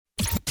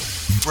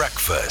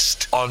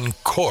Breakfast on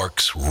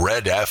Cork's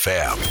Red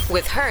FM.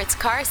 With Hertz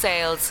Car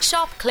Sales.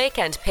 Shop, click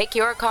and pick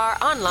your car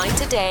online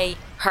today.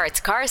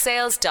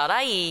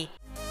 hertzcarsales.ie.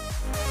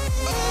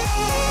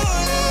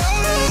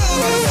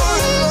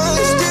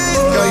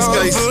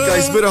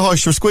 Guys, a bit of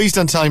hush. We're squeezed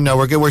on time now.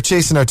 We're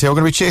chasing our tail. We're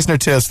going to be chasing our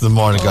tails to the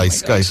morning,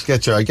 guys. Guys,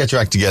 get your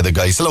act together,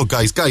 guys. Hello,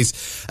 guys.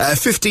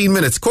 15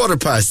 minutes,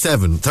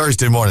 7:15,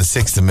 Thursday morning,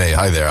 6th of May.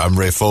 Hi there. I'm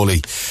Ray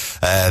Foley,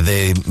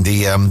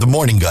 the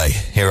morning guy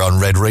here on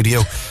Red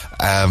Radio.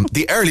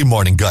 The early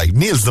morning guy.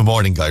 Neil's the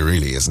morning guy,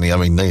 really, isn't he? I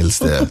mean, Neil's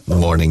the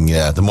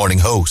morning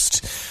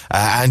host.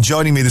 And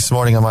joining me this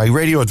morning on my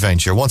radio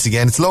adventure, once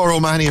again, it's Laura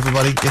O'Mahony,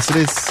 everybody. Yes, it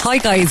is. Hi,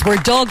 guys. We're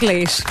dog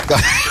late.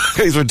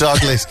 Guys, we're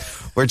dog late.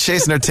 We're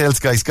chasing our tails,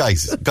 guys,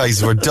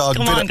 we're dog.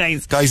 Come on,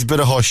 guys. Guys, a bit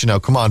of hush now.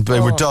 Come on,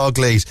 we're dog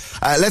late.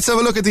 Let's have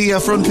a look at the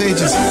front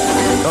pages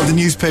of the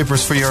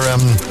newspapers for your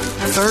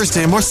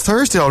Thursday. And what's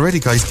Thursday already,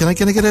 guys? Can I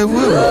get a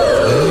woo?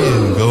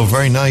 There you go,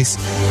 very nice.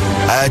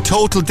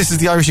 This is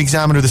the Irish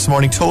Examiner this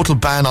morning. Total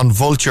ban on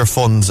vulture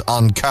funds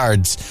on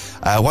cards.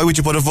 Why would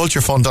you put a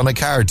vulture fund on a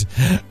card?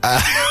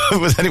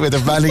 But anyway, they're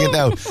banning it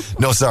now.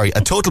 No, sorry.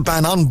 A total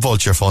ban on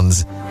vulture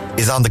funds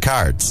is on the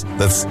cards.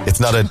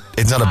 It's not a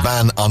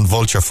ban on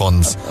vulture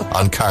funds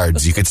on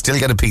cards. You could still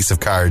get a piece of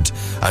card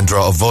and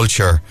draw a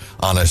vulture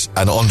on it,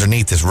 and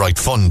underneath it write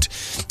fund.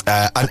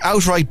 An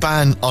outright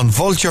ban on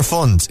vulture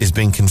funds is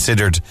being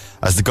considered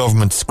as the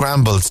government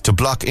scrambles to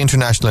block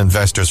international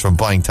investors from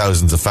buying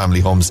thousands of family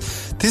homes.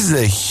 This is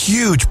a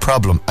huge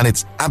problem, and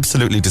it's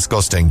absolutely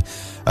disgusting.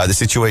 The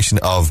situation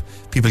of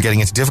people getting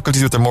into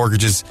difficulties with their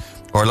mortgages,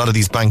 or a lot of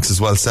these banks as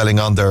well selling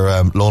on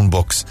their loan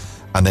books,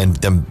 and then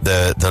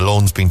the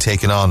loans being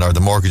taken on, or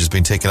the mortgages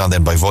being taken on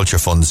then by vulture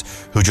funds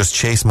who just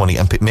chase money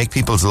and make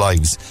people's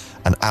lives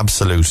an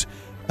absolute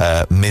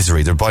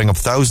misery. They're buying up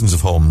thousands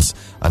of homes,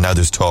 and now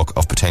there's talk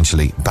of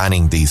potentially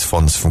banning these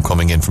funds from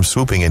coming in, from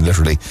swooping in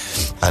literally.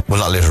 Well,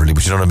 not literally,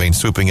 but you know what I mean,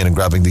 swooping in and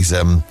grabbing these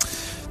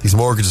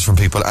mortgages from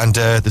people, and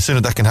the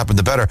sooner that can happen,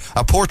 the better.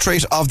 A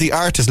portrait of the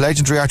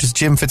legendary artist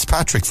Jim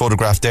Fitzpatrick,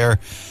 photographed there,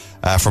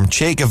 from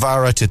Che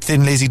Guevara to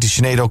Thin Lizzy to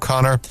Sinead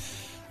O'Connor.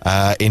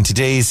 In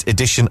today's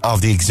edition of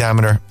the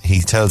Examiner,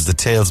 he tells the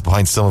tales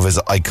behind some of his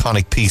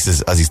iconic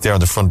pieces as he's there on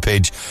the front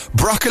page.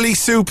 Broccoli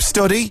soup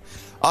study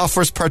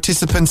offers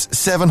participants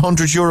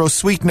 €700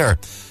 sweetener.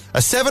 A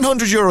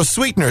 €700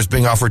 sweetener is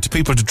being offered to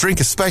people to drink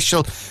a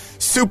special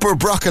super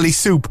broccoli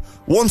soup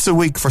once a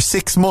week for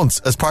 6 months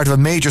as part of a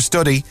major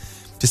study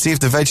to see if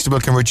the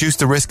vegetable can reduce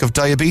the risk of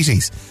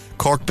diabetes.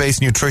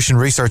 Cork-based nutrition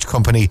research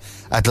company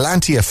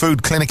Atlantia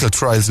Food Clinical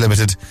Trials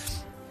Limited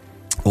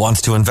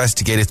wants to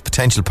investigate its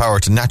potential power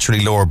to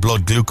naturally lower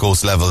blood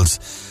glucose levels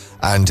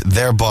and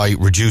thereby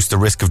reduce the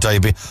risk of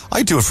diabetes.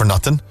 I'd do it for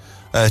nothing,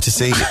 to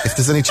see if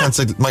there's any chance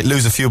I might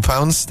lose a few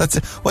pounds. That's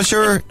it. Well,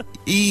 sure,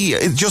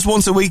 just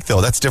once a week though.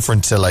 That's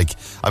different to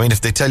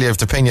if they tell you if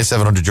they're paying you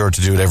 €700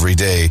 to do it every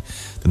day,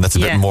 then that's a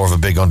bit more of a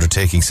big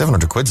undertaking.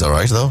 700 quid's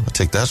alright though. I'd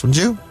take that,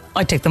 wouldn't you?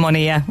 I'd take the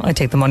money, yeah. I'd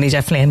take the money,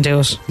 definitely, and do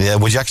it. Yeah,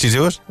 would you actually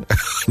do it?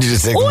 You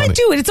just take the money? I'd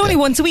do it. It's only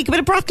once a week. A bit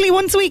of broccoli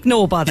once a week,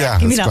 no bother. Yeah,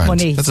 give me that grand.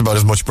 money. That's about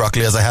as much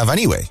broccoli as I have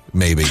anyway,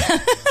 maybe.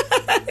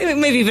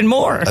 Maybe even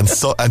more. And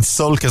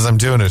sulk as I'm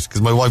doing it,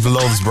 because my wife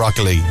loves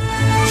broccoli.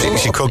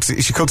 She cooks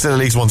it at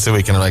least once a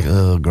week, and I'm like,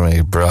 oh,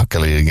 great,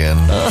 broccoli again.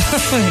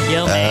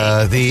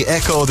 Yummy. The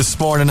Echo this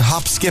morning,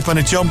 hop, skip and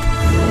a jump.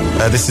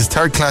 This is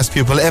third class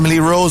pupil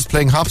Emily Rose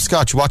playing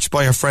hopscotch, watched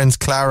by her friends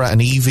Clara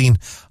and Evie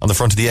on the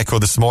front of the Echo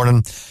this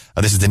morning.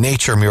 This is the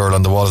nature mural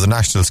on the wall of the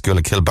National School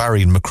at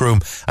Kilbarry in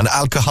Macroom. And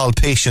alcohol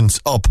patients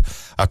up.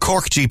 A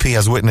Cork GP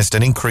has witnessed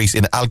an increase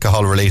in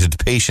alcohol-related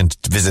patient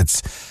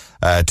visits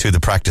to the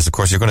practice. Of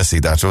course, you're going to see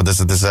that. So there's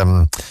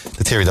the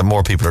theory that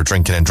more people are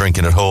drinking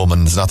at home,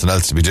 and there's nothing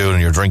else to be doing,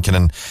 and you're drinking,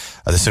 and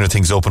the sooner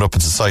things open up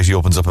and society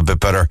opens up a bit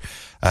better,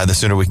 the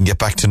sooner we can get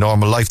back to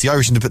normal life. The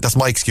Irish Independent, that's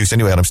my excuse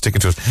anyway, and I'm sticking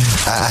to it.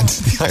 And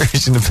the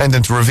Irish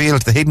Independent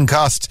revealed the hidden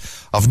cost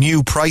of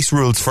new price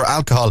rules for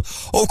alcohol.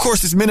 Oh, of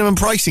course, there's minimum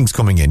pricing's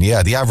coming in.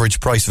 Yeah, the average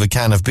price of a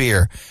can of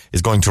beer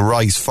is going to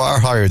rise far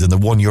higher than the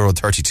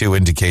 €1.32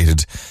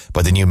 indicated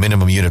by the new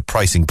minimum unit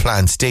pricing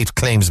plan. State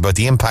claims about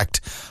the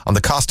impact on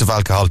the cost of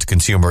alcohol to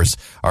consumers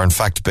are in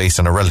fact based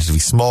on a relatively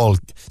small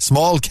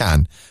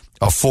can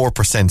of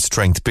 4%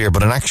 strength beer,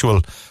 but an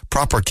actual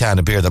proper can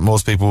of beer that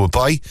most people would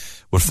buy,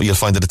 you'll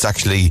find that it's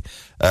actually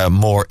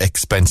more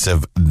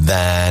expensive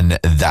than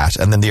that.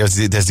 And then there's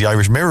the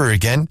Irish Mirror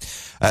again.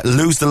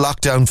 Lose the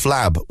lockdown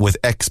flab with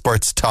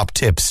experts' top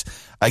tips.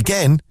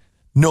 Again,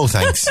 no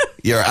thanks.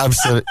 You're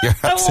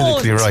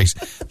absolutely right.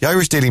 The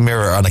Irish Daily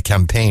Mirror are on a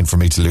campaign for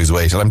me to lose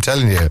weight, and I'm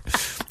telling you,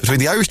 between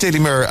the Irish Daily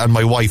Mirror and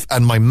my wife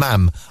and my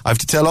mam, I have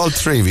to tell all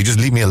three of you, just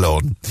leave me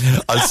alone.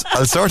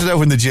 I'll sort it out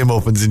when the gym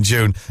opens in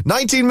June.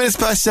 19 minutes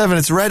past 7,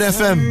 it's Red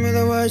FM.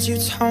 Remember the words you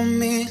told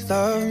me,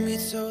 love me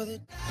so that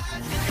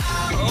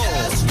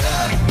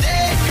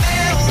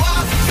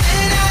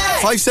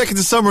 5 seconds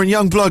of summer in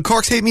young blood.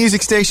 Cork's hit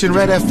music station,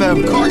 Red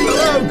FM. Cork,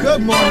 hello,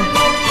 good morning.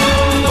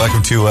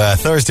 Welcome to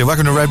Thursday.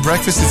 Welcome to Red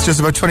Breakfast. It's just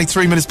about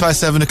 23 minutes past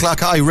 7 o'clock.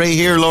 Hi, Ray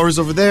here. Laura's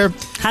over there.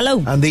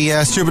 Hello. And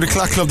the Stupid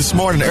O'Clock Club this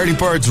morning. Early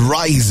birds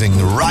rising,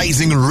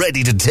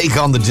 ready to take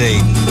on the day.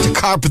 To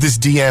carpet this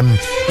DM.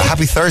 A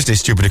happy Thursday,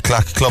 Stupid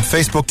O'Clock Club.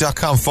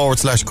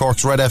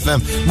 Facebook.com/Cork's Red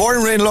FM.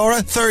 Morning, Ray and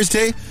Laura.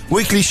 Thursday.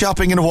 Weekly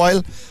shopping in a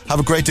while. Have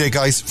a great day,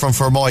 guys, from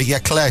Fermoy. Yeah,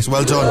 Colette,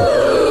 well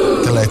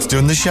done. Colette's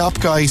doing the shop,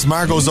 guys.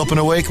 Margot's up and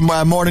awake.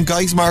 Morning,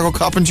 guys. Margot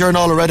Coppinger and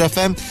all at Red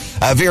FM.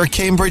 Vera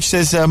Cambridge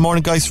says,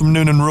 morning, guys, from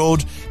Noonan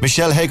Road.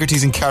 Michelle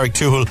Hegarty's in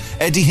Carricktuhal.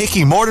 Eddie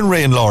Hickey, morning,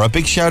 Ray and Laura.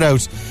 Big shout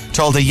out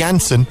to all the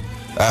Janssen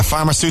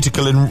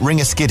Pharmaceutical in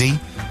Ringaskiddy.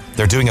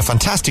 They're doing a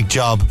fantastic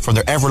job from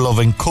their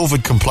ever-loving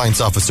COVID compliance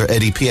officer,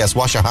 Eddie. P.S.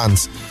 Wash your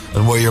hands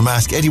and wear your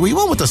mask. Eddie, were you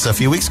on with us a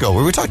few weeks ago?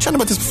 We were chatting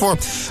about this before.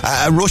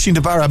 Roisin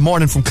de Barra,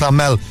 morning from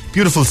Clonmel.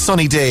 Beautiful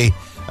sunny day.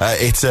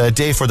 It's a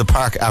day for the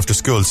park after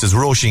school, says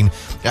Roisin.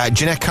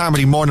 Jeanette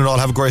Carmody, morning all.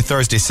 Have a great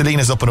Thursday.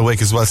 Selena's up and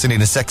awake as well.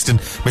 Selena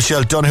Sexton.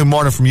 Michelle Donoghue,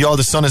 morning from Yaw.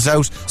 The sun is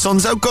out.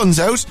 Sun's out, guns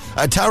out.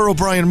 Tara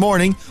O'Brien,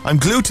 morning. I'm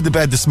glued to the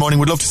bed this morning.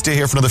 Would love to stay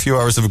here for another few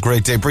hours. Have a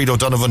great day. Breed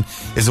O'Donovan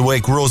is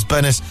awake. Rose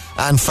Bennett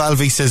and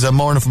Falvey says,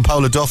 morning from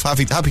Paula Duff.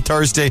 Happy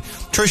Thursday.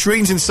 Trish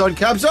Reen's inside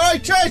cabs. All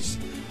right, Trish!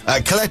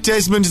 Colette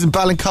Desmond is in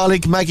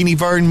Ballincollig. Maggie Nee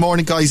Byrne,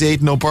 morning guys.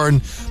 Aidan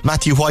O'Byrne.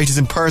 Matthew White is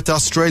in Perth,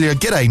 Australia.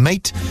 G'day,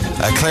 mate.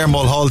 Claire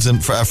Mulhall's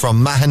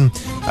from Mahon.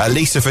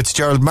 Lisa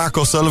Fitzgerald. Mark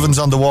O'Sullivan's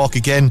on the walk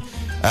again.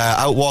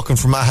 Out walking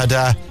from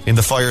Mahada in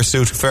the fire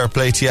suit. Fair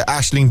play to you.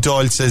 Aisling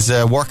Doyle says,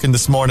 working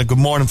this morning. Good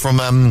morning from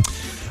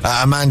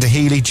Amanda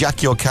Healy,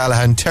 Jackie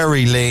O'Callaghan,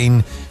 Terry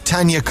Lane,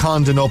 Tanya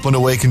Condon up and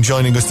awake and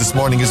joining us this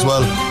morning as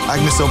well.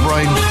 Agnes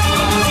O'Brien.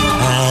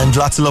 And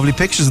lots of lovely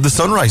pictures of the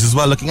sunrise as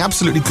well, looking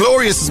absolutely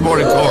glorious this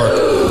morning, Cork.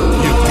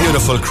 You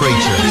beautiful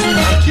creatures.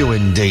 Thank you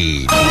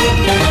indeed.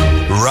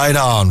 Right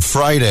on,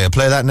 Friday. I'll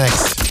play that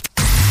next.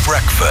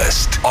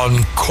 Breakfast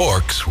on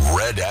Cork's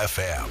Red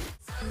FM.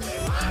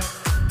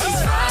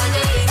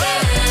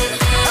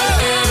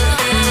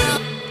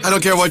 I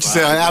don't care what you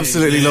say, I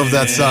absolutely love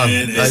that song.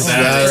 It's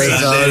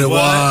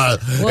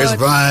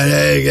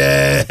Friday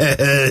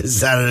again.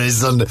 Saturday,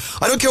 Sunday.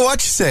 I don't care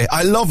what you say,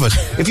 I love it.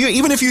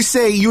 Even if you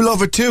say you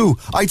love it too,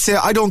 I'd say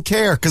I don't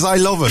care because I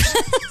love it.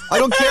 I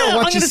don't care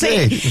what you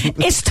say.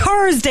 It's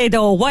Thursday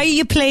though. Why are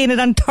you playing it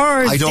on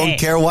Thursday? I don't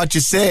care what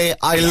you say.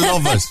 I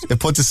love it. It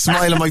puts a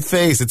smile on my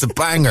face. It's a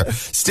banger.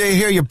 Stay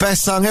here. Your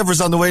best song ever is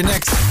on the way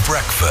next.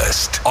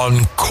 Breakfast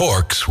on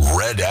Cork's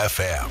Red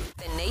FM.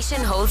 The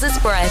nation holds its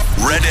breath.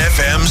 Red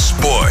FM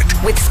Sport.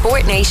 With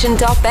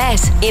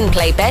SportNation.bet.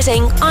 In-play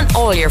betting on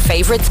all your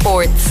favourite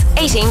sports.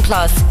 18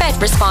 plus. Bet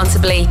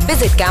responsibly.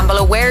 Visit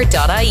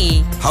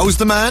gambleaware.ie. How's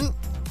the man?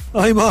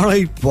 I'm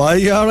alright, boy.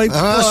 You alright,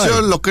 boy?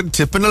 Sure, looking,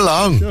 tipping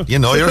along. Sure. You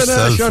know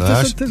yourself.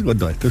 It's a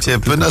good night.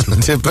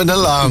 Tipping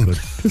along.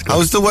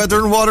 How's the weather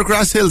in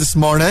Watergrass Hill this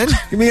morning?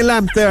 Give me a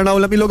lamp there now.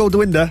 Let me look out the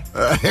window.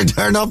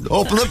 Turn up.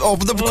 Open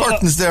the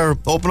curtains there.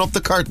 Open up the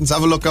curtains.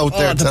 Have a look out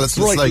there. Tell us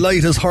what it's like. Bright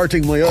light is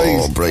hurting my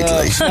eyes. Oh, bright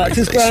light.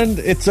 It's grand.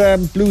 It's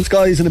blue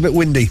skies and a bit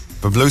windy.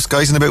 But blue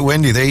skies and a bit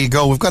windy. There you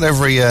go. We've got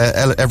every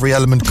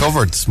element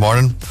covered this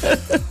morning.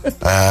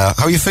 How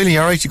are you feeling?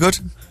 You alright? You good?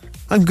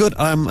 I'm good.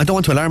 I don't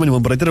want to alarm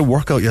anyone, but I did a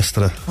workout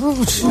yesterday. Oh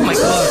my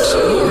God.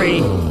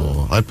 Sorry.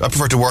 I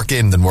prefer to work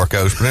in than work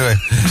out. But anyway.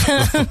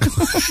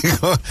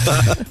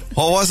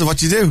 What was it?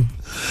 What'd you do?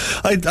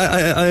 I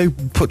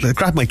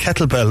grabbed my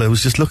kettlebell. It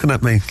was just looking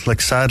at me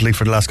like sadly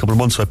for the last couple of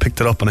months, so I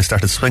picked it up and I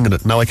started swinging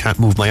it. Now I can't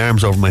move my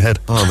arms over my head.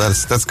 Oh,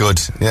 that's good.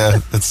 Yeah,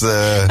 that's.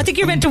 I think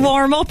you're meant to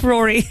warm up,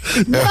 Rory.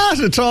 Not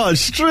at all.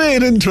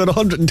 Straight into it,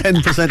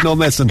 110%, no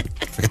messing.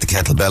 Forget the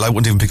kettlebell. I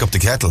wouldn't even pick up the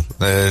kettle.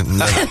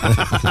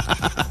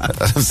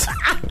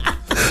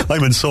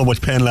 I'm in so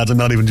much pain, lads. I'm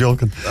not even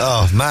joking.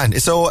 Oh man!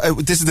 So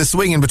this is the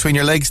swinging between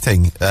your legs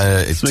thing.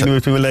 Swinging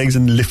between my legs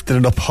and lifting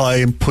it up high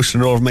and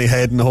pushing it over my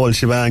head and the whole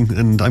shebang.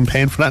 And I'm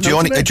paying for that. Do you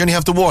only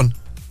have the one?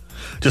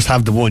 Just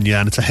have the one, yeah,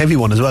 and it's a heavy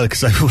one as well.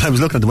 Because when I was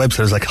looking at the website,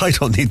 I was like, I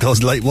don't need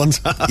those light ones.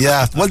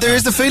 Yeah, well, there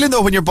is the feeling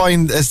though when you're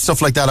buying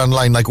stuff like that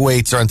online, like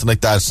weights or anything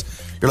like that.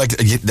 You're like,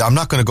 I'm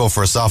not going to go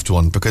for a soft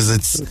one because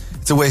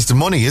it's a waste of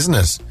money, isn't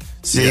it?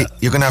 See, yeah.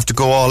 You're going to have to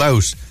go all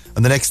out.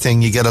 And the next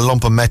thing, you get a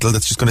lump of metal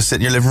that's just going to sit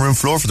in your living room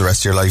floor for the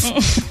rest of your life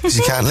because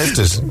you can't lift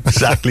it.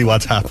 Exactly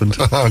what's happened.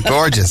 Oh,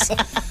 gorgeous.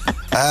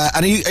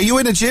 And are you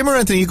in a gym or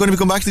anything? Are you going to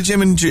come back to the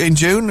gym in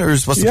June, or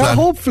what's the plan? Yeah,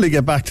 hopefully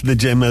get back to the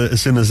gym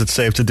as soon as it's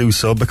safe to do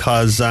so,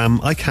 because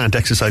I can't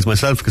exercise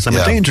myself because I'm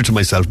a danger to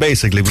myself,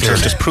 basically, which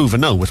I've just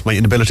proven now with my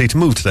inability to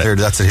move today.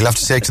 That's it. He'll have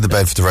to take to the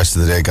bed for the rest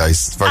of the day,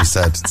 guys. It's very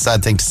sad.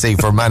 Sad thing to see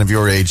for a man of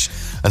your age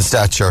and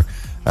stature.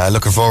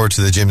 Looking forward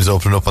to the gyms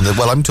opening up on the.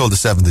 Well, I'm told the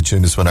 7th of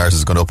June is when ours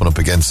is going to open up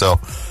again.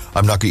 So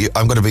I'm going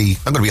to be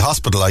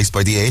hospitalised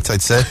by the 8th,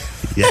 I'd say.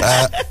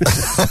 Yeah.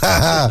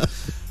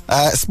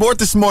 Sport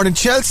this morning.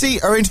 Chelsea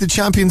are into the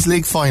Champions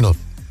League final.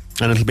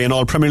 And it'll be an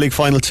all-Premier League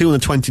final too on the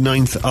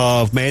 29th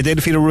of May. They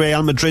defeated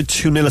Real Madrid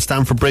 2-0 at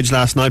Stamford Bridge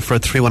last night for a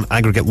 3-1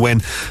 aggregate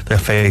win. They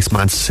face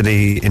Man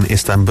City in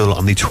Istanbul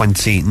on the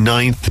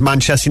 29th.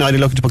 Manchester United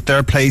looking to book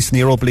their place in the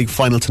Europa League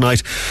final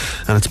tonight,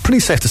 and it's pretty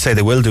safe to say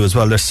they will do as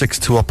well. They're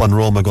 6-2 up on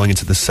Roma going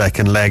into the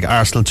second leg.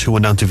 Arsenal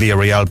 2-1 down to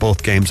Villarreal.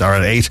 Both games are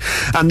at 8.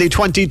 And the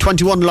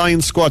 2021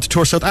 Lions squad to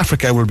tour South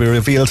Africa will be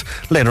revealed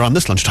later on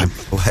this lunchtime.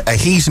 A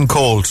heat and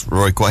cold,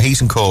 Roy. Heat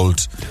and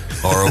cold.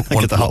 Or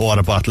get the hot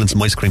water bottle and some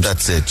ice cream.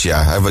 That's it, yeah.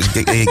 Have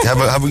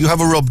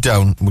a rub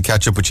down. We'll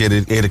catch up with you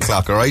at 8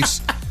 o'clock, all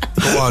right?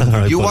 Go on.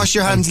 Right, you buddy. wash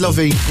your hands,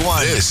 lovey. Go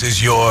on. This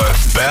is your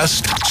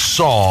best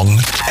song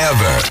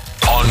ever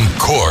on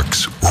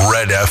Cork's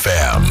Red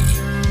FM.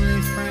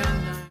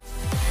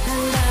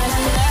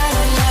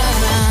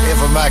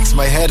 Ava Max,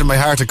 my head and my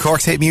heart at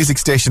Cork's hit music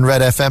station,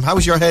 Red FM.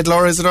 How's your head,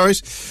 Laura? Is it all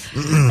right?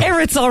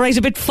 It's all right,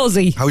 a bit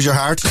fuzzy. How's your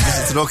heart?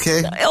 Is it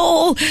okay?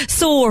 Oh,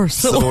 sore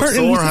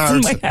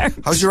heart. My heart.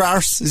 How's your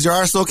arse? Is your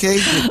arse okay?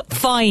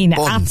 Fine,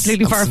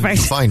 absolutely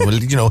perfect. Fine. Well,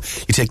 you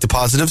take the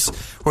positives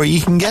where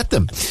you can get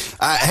them.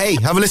 Hey,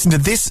 have a listen to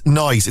this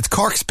noise. It's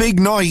Cork's big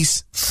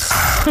noise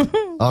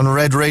on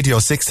Red Radio.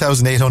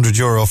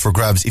 €6,800 for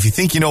grabs. If you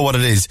think you know what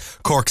it is,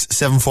 Cork's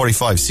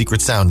 745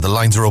 Secret Sound. The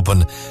lines are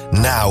open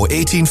now.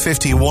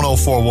 1850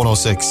 104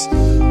 106.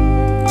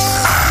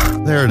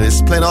 There it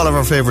is. Playing all of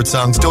our favourite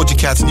songs. Doja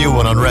Cat's new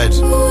one on Red.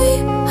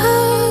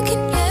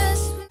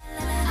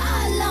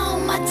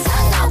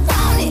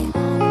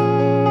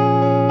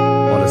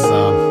 What a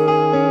song.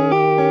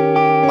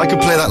 I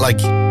could play that like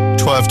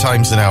 12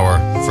 times an hour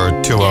for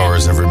 2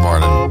 hours every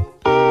morning.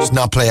 Just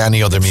not play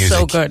any other music.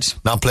 So good.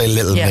 Not play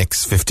Little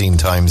Mix 15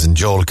 times and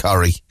Joel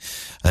Corry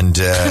and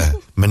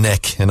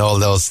Manek and all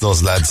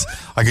those lads.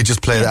 I could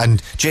just play that.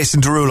 And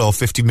Jason Derulo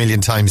 50 million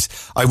times.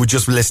 I would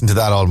just listen to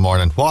that all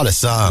morning. What a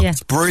song. Yeah.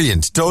 It's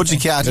brilliant. Doja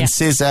Cat and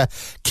SZA.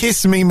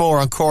 Kiss Me More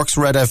on Cork's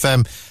Red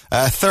FM.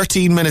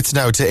 13 minutes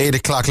now to 8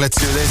 o'clock. Let's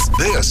do this.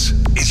 This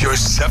is your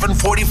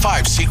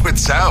 745 Secret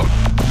Sound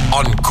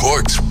on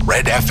Cork's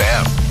Red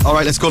FM. All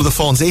right, let's go to the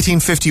phones.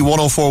 1850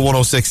 104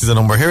 106 is the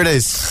number. Here it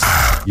is.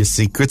 Your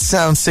secret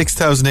sound,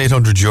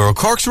 €6,800.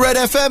 Cork's Red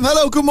FM.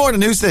 Hello, good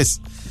morning. Who's this?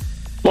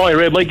 Morning,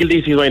 Ray. Michael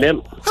DC is my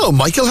name. Hello,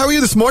 Michael. How are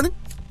you this morning?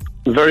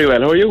 Very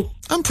well. How are you?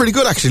 I'm pretty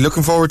good, actually.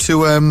 Looking forward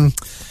to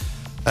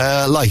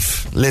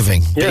life,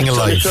 living, being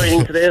alive. Sun is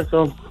shining today,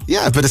 so...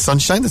 Yeah, a bit of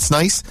sunshine. That's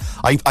nice.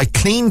 I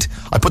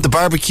put the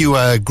barbecue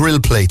grill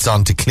plates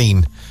on to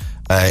clean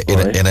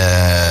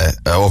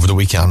over the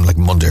weekend, like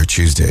Monday or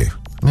Tuesday.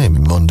 Maybe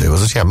Monday,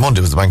 was it? Yeah,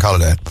 Monday was the bank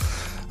holiday.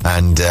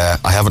 And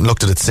I haven't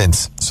looked at it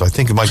since, so I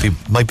think it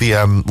might be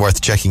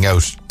worth checking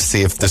out to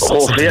see if there's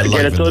something alive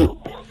get it in done.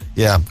 there.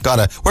 Yeah,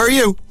 gotta. Where are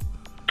you?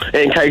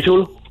 In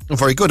Clonakilty. Oh,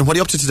 very good. And what are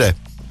you up to today?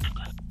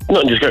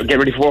 Nothing, just get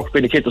ready for work,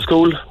 bring the kids to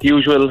school, the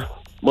usual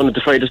Monday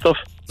to Friday stuff.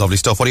 Lovely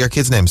stuff. What are your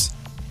kids' names?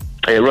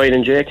 Ryan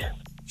and Jake.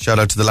 Shout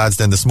out to the lads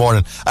then this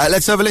morning.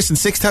 Let's have a listen.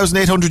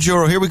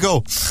 €6,800. Here we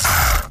go.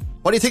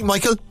 What do you think,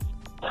 Michael?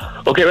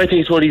 Okay, I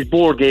think it's one of these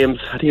board games.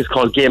 I think it's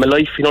called Game of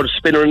Life. You know the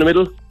spinner in the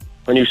middle?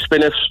 When you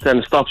spin it, then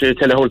it stops you,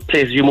 tell you how many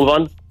places you move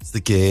on. It's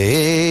the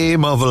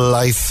Game of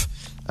Life.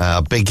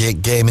 Big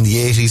game in the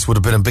 80s. Would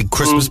have been a big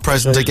Christmas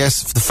present, I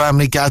guess, for the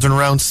family gathering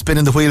around,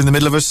 spinning the wheel in the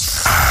middle of it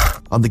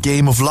on the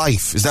Game of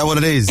Life. Is that what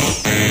it is?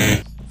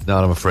 No,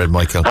 I'm afraid,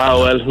 Michael.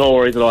 Well, no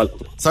worries at all.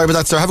 Sorry about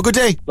that, sir. Have a good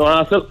day. No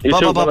hassle. You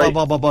too.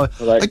 Bye-bye.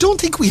 I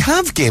don't think we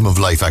have Game of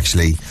Life,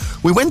 actually.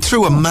 We went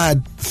through a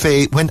mad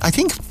phase when I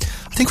think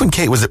when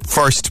Kate was at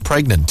first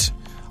pregnant,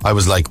 I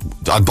was like,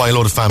 I'll buy a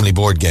load of family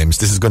board games.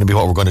 This is going to be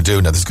what we're going to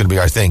do now. This is going to be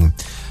our thing.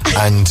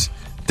 And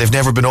they've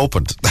never been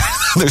opened.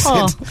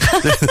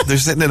 they're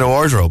sitting in a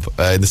wardrobe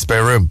in the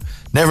spare room.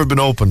 Never been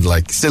opened,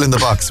 like, still in the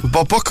box. We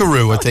bought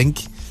Buckaroo, I think.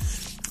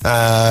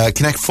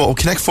 Connect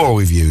 4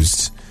 we've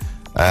used.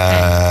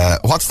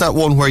 What's that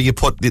one where you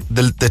put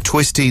the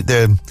twisty,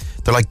 they're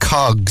like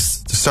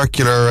cogs, the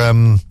circular,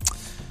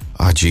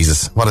 oh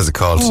Jesus, what is it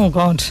called? Oh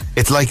God.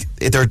 It's like,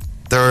 they're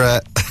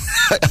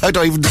how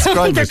do I even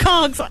describe they're it?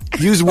 cogs.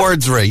 Use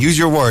words, Ray. Use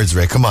your words,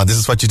 Ray. Come on, this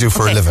is what you do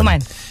for a living. Come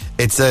on.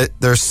 It's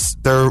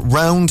they're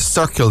round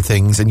circle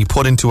things, and you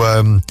put into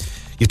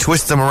you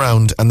twist them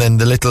around, and then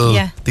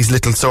these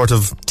little sort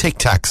of Tic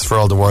Tacs for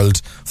all the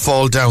world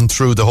fall down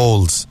through the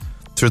holes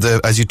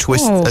as you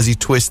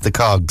twist the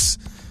cogs.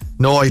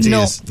 No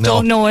ideas. No,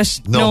 don't know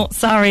it. No,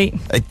 sorry.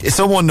 If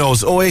someone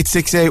knows,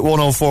 0868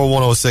 104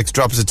 106,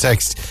 drop us a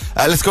text.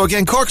 Let's go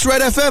again. Cork's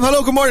Red FM.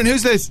 Hello, good morning.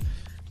 Who's this?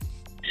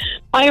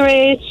 Hi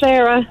Ray, it's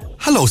Sarah.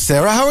 Hello,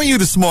 Sarah. How are you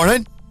this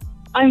morning?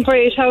 I'm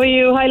great. How are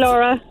you? Hi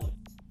Laura.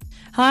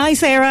 Hi,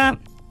 Sarah.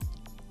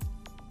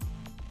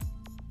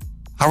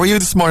 How are you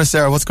this morning,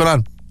 Sarah? What's going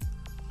on?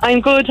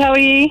 I'm good. How are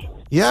you?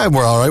 Yeah,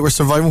 we're all right. We're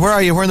surviving. Where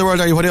are you? Where in the world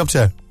are you? What are you up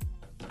to?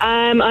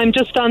 I'm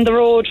just on the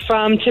road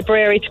from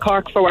Tipperary to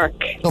Cork for work.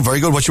 Oh,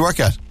 very good. What you work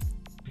at?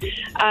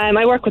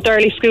 I work with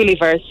early school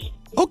leavers.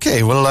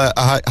 Okay, well,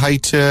 hi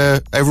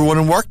to everyone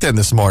in work then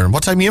this morning.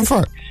 What time are you in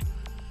for?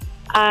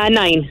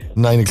 9.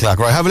 9 o'clock.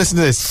 Right, have a listen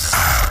to this.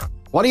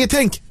 What do you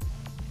think?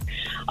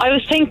 I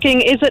was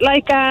thinking, is it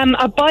like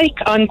a bike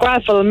on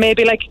gravel,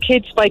 maybe like a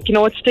kid's bike,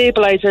 with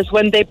stabilisers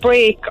when they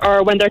brake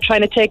or when they're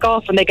trying to take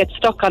off and they get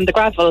stuck on the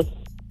gravel?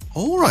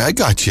 All right, I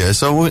got you.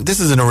 So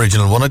this is an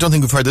original one. I don't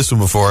think we've heard this one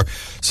before.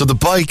 So the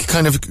bike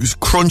kind of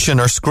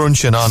crunching or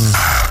scrunching on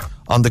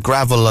the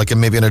gravel, like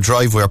maybe in a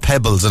driveway, or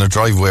pebbles in a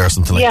driveway or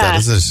something like that,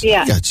 is it?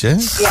 Yeah. Gotcha.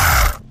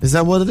 Yeah. Is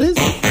that what it is?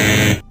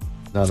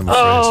 Not, I'm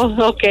afraid.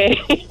 Oh, okay.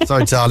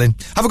 Sorry, darling.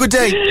 Have a good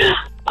day.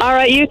 All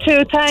right, you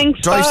too. Thanks.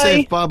 Drive Bye.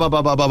 safe. Bye.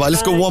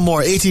 Let's go one more.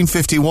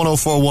 1850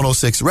 104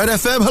 106. Red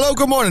FM. Hello,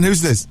 good morning.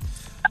 Who's this?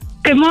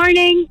 Good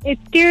morning.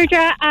 It's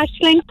Deirdre,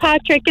 Aisling,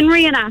 Patrick and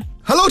Rihanna.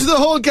 Hello to the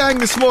whole gang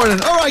this morning.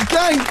 All right,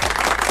 gang.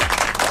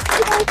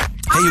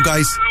 Hey, you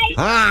guys.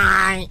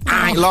 Hi.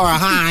 Laura,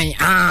 hi.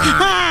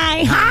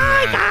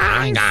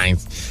 Hi,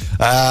 guys.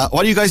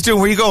 What are you guys doing?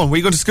 Where are you going? Were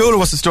you going to school or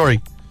what's the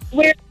story?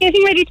 We're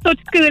getting ready to go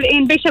to school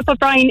in Bishop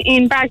O'Brien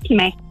in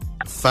Barkelmay.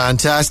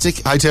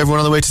 Fantastic. Hi to everyone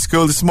on the way to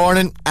school this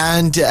morning.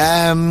 And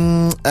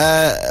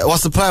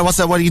what's the plan? What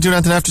are you doing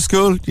anything after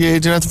school? You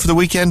doing anything for the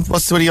weekend?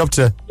 What are you up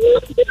to?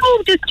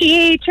 Just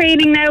GA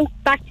training now.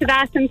 Back to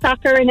that and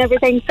soccer and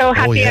everything. So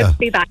happy to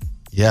be back.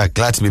 Yeah,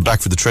 glad to be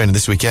back for the training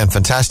this weekend.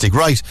 Fantastic.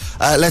 Right,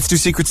 let's do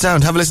Secret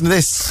Sound. Have a listen to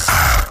this.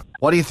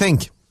 What do you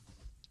think?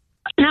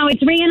 Now,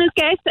 it's Rihanna's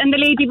guess, and the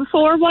lady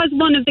before was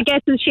one of the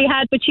guesses she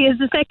had, but she is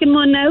the second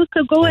one now.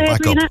 So go ahead,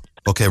 Rihanna.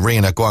 Okay,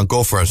 Rihanna, go on,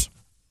 go for it.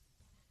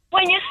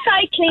 When you're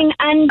cycling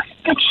and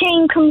the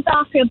chain comes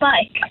off your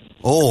bike.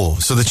 Oh,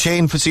 so the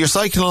chain, so you're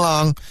cycling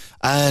along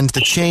and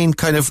the chain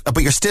kind of,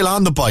 but you're still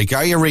on the bike,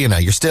 are you,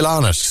 Rihanna? You're still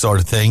on it, sort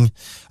of thing.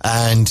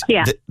 And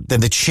then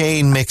the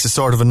chain makes a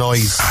sort of a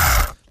noise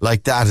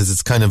like that as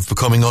it's kind of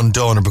becoming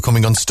undone or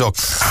becoming unstuck.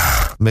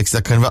 Makes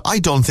that kind of, I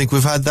don't think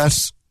we've had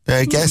that.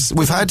 I guess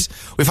we've had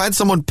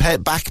someone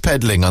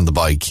backpedaling on the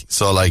bike,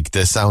 so like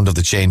the sound of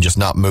the chain just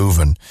not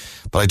moving,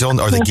 but I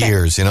don't, or the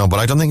gears, but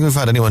I don't think we've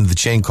had anyone the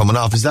chain coming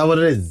off. Is that what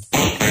it is?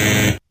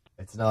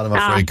 It's not, I'm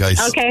afraid, guys.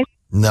 Okay.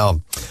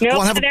 No. Nope,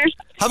 on, have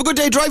a good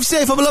day. Drive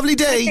safe. Have a lovely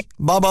day.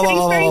 Bye.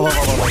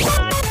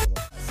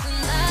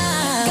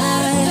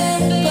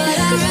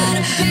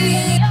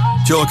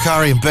 Joe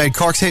Carey in bed.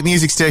 Cork's hit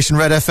music station,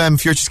 Red FM.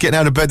 If you're just getting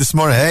out of bed this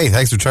morning, hey,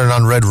 thanks for turning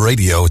on Red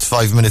Radio. It's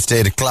 5 minutes to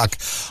 8 o'clock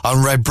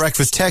on Red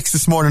Breakfast. Text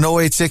this morning,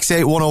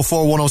 0868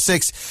 104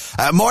 106.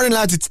 Morning,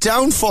 lads. It's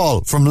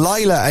Downfall from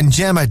Lila and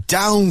Gemma.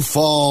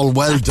 Downfall.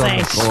 Well done.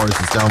 Of course,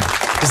 it's down.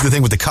 This is the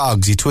thing with the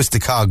cogs. You twist the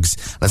cogs.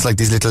 And it's like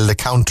these little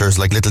counters,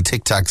 like little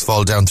tic-tacs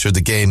fall down through the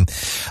game.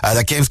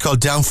 That game's called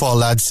Downfall,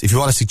 lads. If you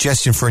want a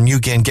suggestion for a new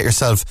game, get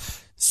yourself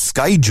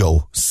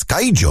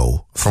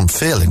Skyjo from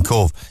Phil in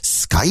Cove.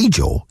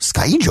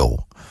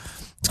 Skyjo.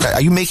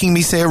 Are you making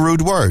me say a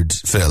rude word,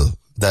 Phil,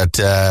 that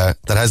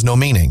has no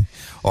meaning?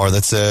 Or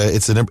it's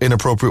an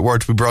inappropriate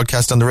word to be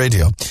broadcast on the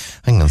radio?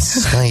 Hang on,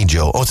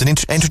 Skyjo. Oh, it's an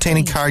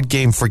entertaining card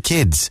game for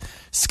kids.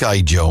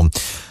 Skyjo.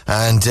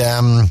 And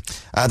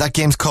that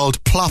game's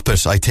called Plop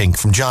It, I think,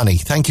 from Johnny.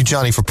 Thank you,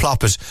 Johnny, for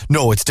Plop It.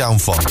 No, it's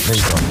Downfall. There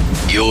you go.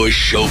 Your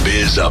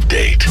showbiz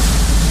update.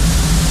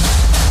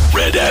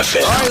 Red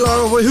FM. Hi,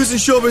 Laura. Who's in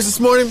showbiz this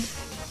morning?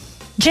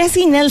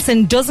 Jessie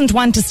Nelson doesn't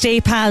want to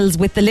stay pals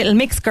with the Little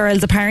Mix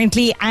girls,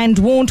 apparently, and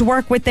won't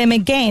work with them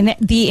again.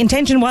 The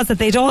intention was that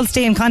they'd all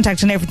stay in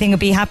contact and everything would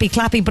be happy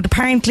clappy, but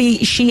apparently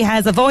she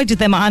has avoided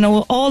them on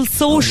all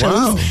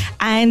socials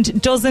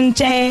and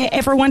doesn't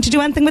ever want to do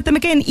anything with them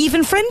again,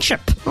 even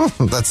friendship. Oh,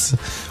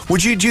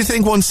 do you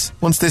think once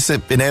this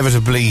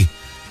inevitably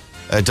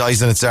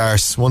dies in its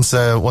arse, once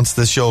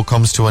the show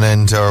comes to an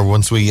end, or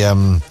once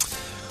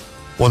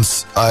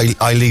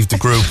I leave the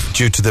group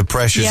due to the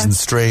pressures and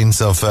strains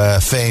of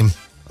fame,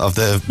 of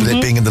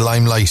being in the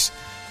limelight,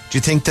 do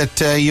you think that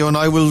you and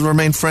I will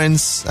remain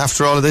friends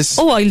after all of this?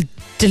 Oh, I'll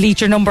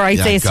delete your number, I'd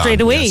say, gone.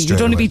 straight away. Straight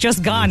You'd only away. be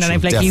just gone, Mutual,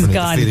 and I'd be like, he's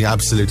gone. Feeling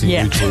absolutely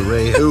mutual.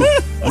 Ray who?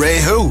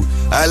 Ray who?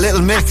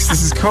 Little Mix.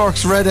 This is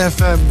Cork's Red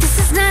FM. This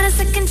is not a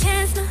second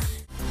chance, no.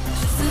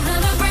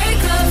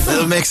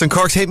 Little Mix on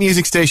Cork's hit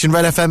music station,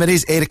 Red FM. It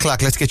is 8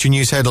 o'clock. Let's get your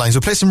news headlines.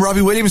 We'll play some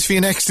Robbie Williams for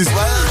you next as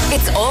well.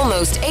 It's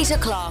almost 8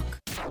 o'clock.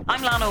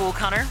 I'm Lana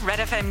O'Connor. Red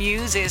FM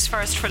News is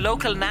first for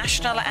local,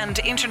 national and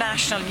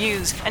international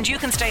news, and you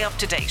can stay up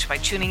to date by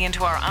tuning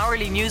into our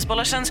hourly news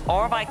bulletins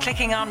or by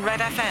clicking on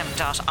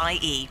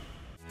redfm.ie.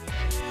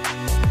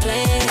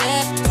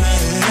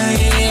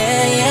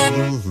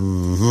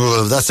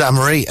 That's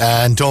Anne-Marie,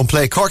 and Don't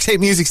Play. Cork's hit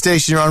music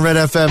station, you're on Red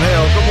FM.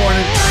 Hey, good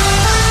morning.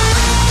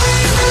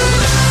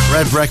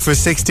 Red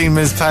Breakfast, 16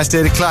 minutes past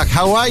 8 o'clock.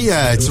 How are you?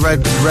 It's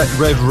Red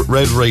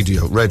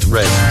Radio. Red.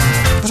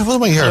 What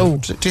am I hearing?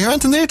 Do you hear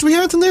anything there? Do we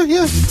hear anything there?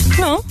 Yeah.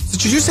 No.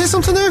 Did you say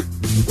something there?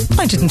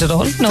 I didn't at all.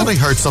 No. I thought I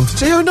heard something.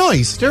 Did you hear a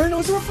noise? Did you hear a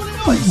noise? Was there a funny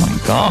noise? Oh my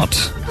God.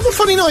 Where's the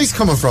funny noise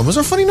coming from? Was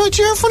there a funny noise? Did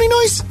you hear a funny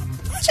noise?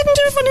 I didn't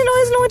do a funny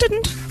noise. No, I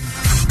didn't.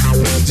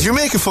 Did you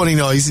make a funny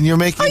noise and you're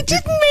making... I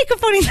didn't make a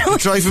funny noise. You're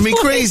driving me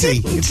crazy.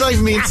 You're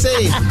driving me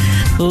insane.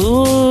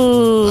 Ooh.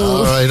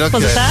 All right, okay.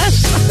 Was it that?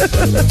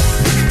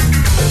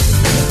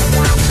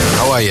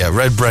 How are you?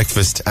 Red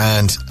Breakfast,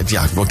 and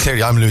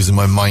clearly I'm losing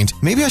my mind.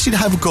 Maybe I should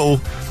have a go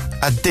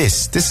at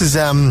this. This is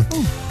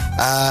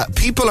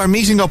People are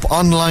meeting up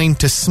online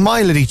to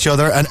smile at each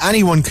other, and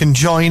anyone can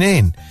join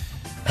in.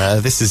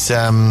 This is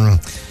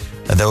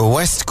the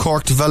West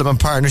Cork Development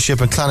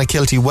Partnership and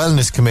Clonakilty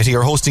Wellness Committee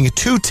are hosting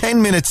 2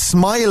 10-minute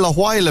Smile a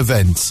While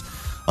events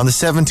on the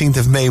 17th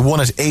of May, one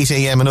at 8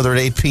 a.m, another at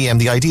 8 p.m.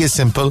 The idea is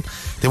simple.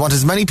 They want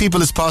as many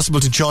people as possible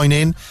to join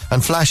in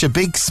and flash a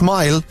big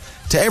smile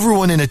to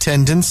everyone in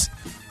attendance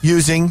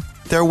using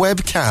their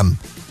webcam.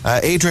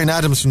 Adrienne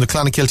Adams from the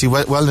Clonakilty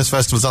Wellness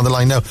Festival is on the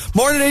line now.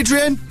 Morning,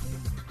 Adrienne.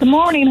 Good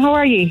morning, how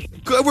are you?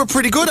 Good, we're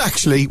pretty good,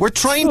 actually. We're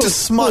trying to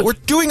smile. Good.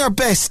 We're doing our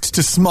best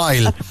to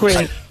smile. That's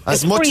great.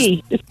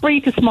 It's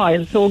free to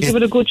smile, so give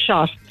it a good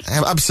shot.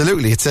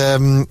 Absolutely, it's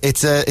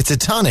a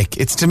tonic.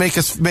 It's to make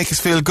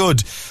us feel good.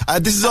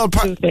 This is all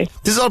part of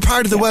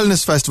the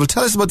Wellness Festival.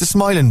 Tell us about the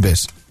smiling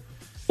bit.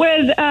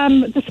 Well,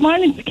 the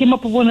smiling came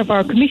up with one of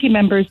our committee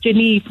members,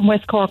 Jenny from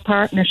West Cork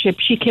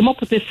Partnership. She came up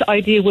with this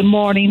idea one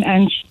morning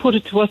and she put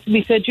it to us, and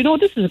we said,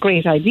 this is a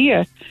great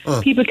idea.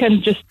 People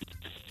can just,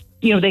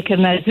 they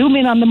can zoom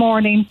in on the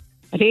morning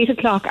at 8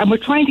 o'clock, and we're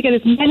trying to get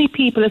as many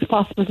people as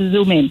possible to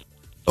zoom in.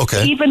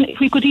 Okay. Even if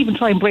we could even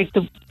try and break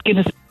the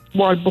Guinness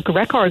World Book of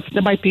Records,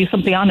 there might be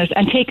something on it,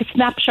 and take a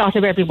snapshot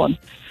of everyone.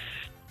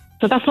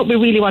 So that's what we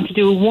really want to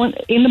do, one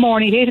in the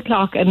morning at 8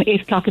 o'clock and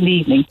 8 o'clock in the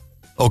evening.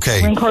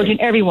 Okay. We're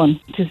encouraging everyone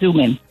to zoom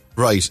in.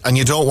 Right, and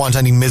you don't want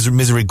any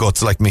misery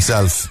guts like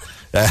myself.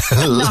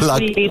 Not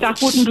really. That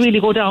wouldn't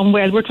really go down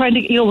well. We're trying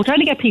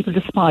to get people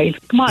to smile.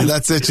 Come on.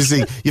 That's it. You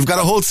see, you've got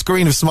a whole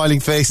screen of smiling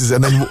faces,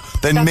 and then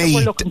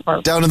me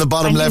down in the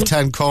bottom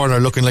left-hand corner,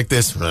 looking like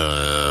this.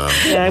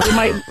 Yeah, we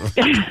might.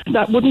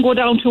 That wouldn't go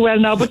down too well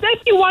now. But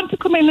if you want to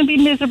come in and be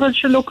miserable,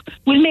 sure, look,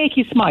 we'll make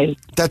you smile.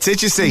 That's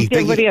it. You see,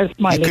 everybody else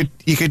smiling.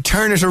 You could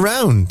turn it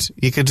around.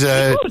 You could.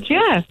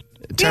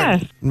 Yeah.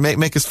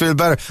 Make us feel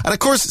better. And of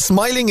course,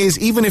 smiling is,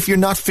 even if you're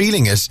not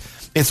feeling it,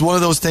 it's one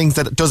of those things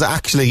that does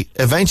actually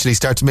eventually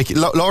start to make you.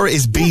 Laura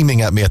is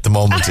beaming at me at the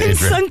moment,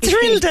 Adrienne. I'm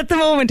thrilled at the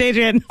moment,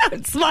 Adrienne.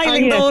 I'm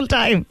smiling the whole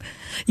time.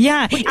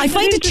 Yeah, I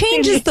find it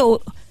changes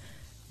though.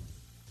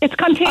 It's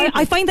contagious.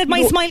 I find that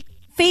my smile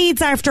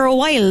fades after a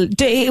while.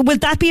 Will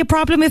that be a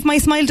problem if my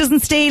smile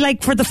doesn't stay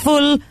for the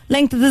full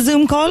length of the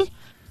Zoom call?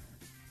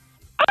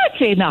 I'd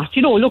say not.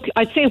 Look,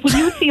 I'd say when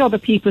you see other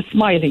people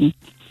smiling,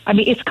 I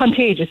mean, it's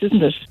contagious,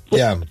 isn't it?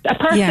 Yeah. A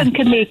person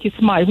can make you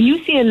smile. When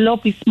you see a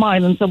lovely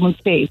smile on someone's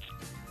face,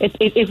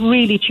 it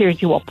really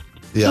cheers you up,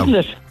 isn't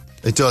it?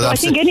 It does. So I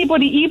think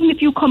anybody, even if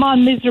you come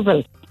on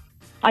miserable,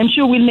 I'm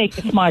sure we'll make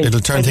you smile. It'll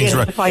turn things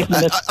around. 5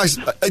 minutes.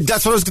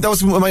 That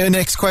was my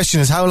next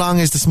question: is how long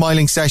is the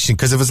smiling session?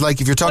 Because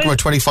if you're talking about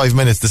 25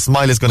 minutes, the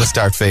smile is going to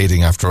start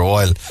fading after a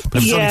while.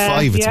 But if it's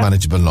only 5, it's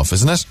manageable enough,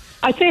 isn't it?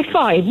 I'd say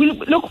 5.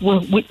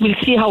 We'll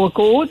see how it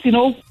goes,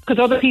 because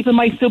other people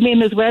might zoom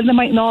in as well. They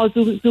might not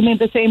all zoom in at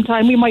the same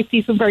time. We might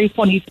see some very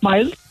funny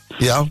smiles.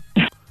 Yeah.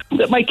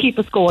 That might keep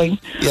us going.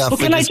 Yeah, but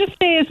can I just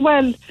say as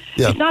well,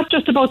 it's not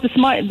just about the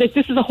smile. This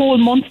is a whole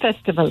month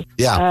festival.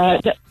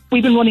 Yeah.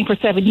 We've been running for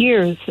 7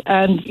 years,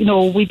 and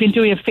we've been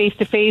doing it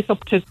face-to-face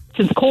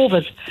since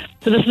COVID.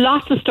 So there's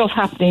lots of stuff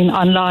happening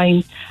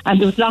online,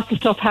 and there's lots of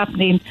stuff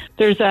happening.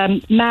 There's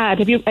MAD.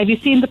 Have you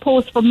seen the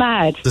post for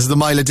MAD? This is the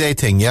mile a day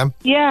thing, yeah?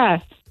 Yeah.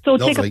 So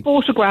take a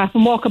photograph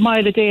and walk a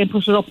mile a day and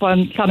put it up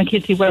on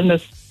Clonakilty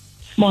Wellness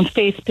Month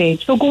face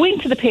page. So go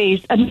into the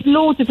page, and there's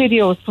loads of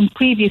videos from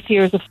previous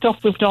years of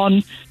stuff we've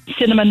done,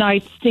 cinema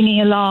nights,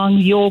 singing along,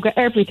 yoga,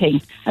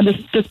 everything. And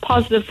there's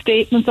positive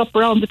statements up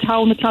around the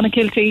town of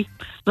Clonakilty,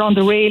 around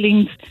the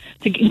railings,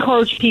 to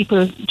encourage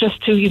people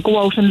just to go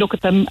out and look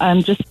at them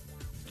and just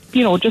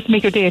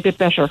make your day a bit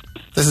better.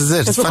 This is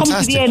it. It's we're fantastic.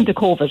 Coming to the end of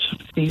COVID.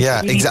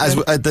 Yeah,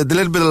 exactly. The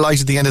little bit of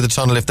light at the end of the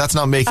tunnel, if that's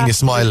not making you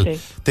smile,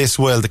 this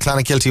will. The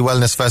Clonakilty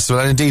Wellness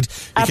Festival, and indeed,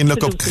 you can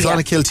look up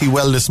Clonakilty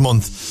Wellness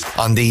Month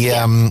on the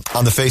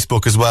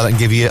Facebook as well, and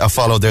give you a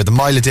follow there. The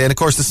mile a day, and of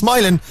course, the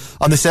smiling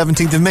on the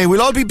 17th of May.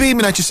 We'll all be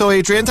beaming at you, so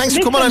Adrienne. Thanks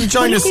for coming on and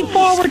joining us. Looking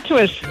forward to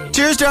it.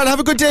 Cheers, darling. Have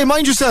a good day.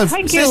 Mind yourself.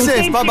 Thank you.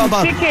 Stay safe. Bye.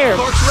 Take care.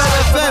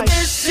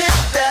 Is it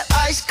that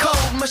ice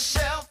cold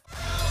Michelle?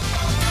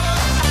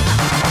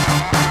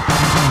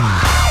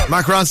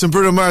 Mark Ronson,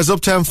 Bruno Mars,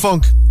 Uptown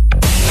Funk.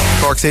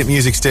 Cork's 8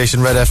 music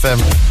station, Red FM.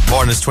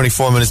 Morning is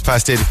 24 minutes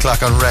past 8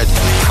 o'clock on Red.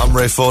 I'm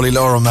Ray Foley,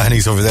 Laura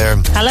Mahoney's over there.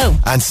 Hello.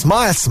 And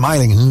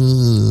smiling.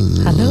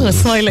 Hello,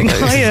 smiling.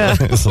 Hiya.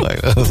 This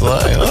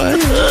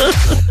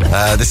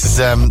is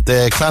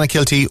the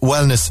Clonakilty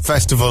Wellness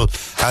Festival,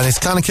 and it's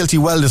Clonakilty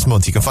Wellness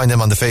Month. You can find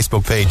them on the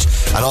Facebook page,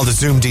 and all the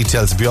Zoom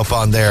details will be up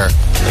on there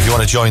if you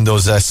want to join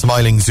those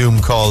smiling Zoom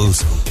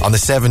calls on the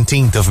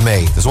 17th of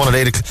May. There's one at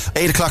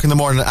 8 o'clock in the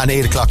morning and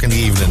 8 o'clock in the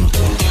evening.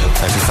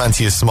 If you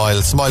fancy a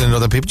smiling at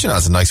other people,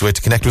 that's a nice way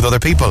to connect with other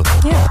people.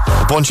 Yeah.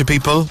 A bunch of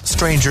people,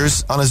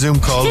 strangers, on a Zoom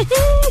call.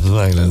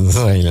 Silent.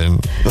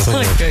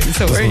 Okay,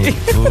 so are you?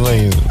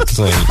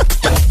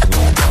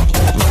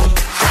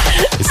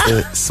 It's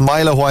the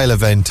Smile a While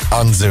event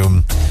on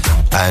Zoom,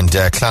 and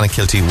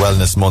Clonakilty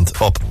Wellness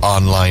Month up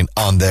online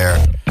on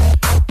there.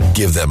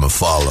 Give them a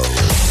follow.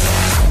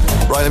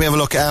 Right, let me have a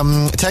look.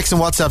 Text and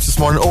WhatsApps this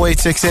morning,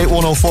 0868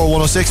 104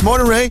 106.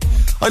 Morning, Ray.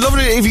 I'd love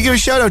it if you give a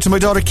shout out to my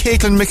daughter,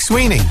 Caitlin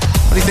McSweeney.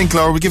 What do you think,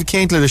 Laura? We'll give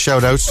Caitlin a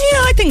shout out.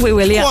 Yeah, I think we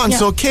will, yeah. Go on,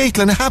 so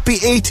Caitlin, happy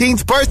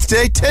 18th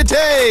birthday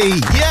today.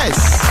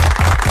 Yes.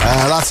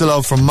 Lots of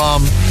love from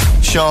Mom,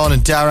 Sean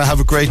and Dara. Have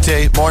a great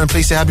day. Morning,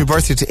 please say happy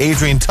birthday to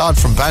Adrienne Todd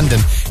from Bandon.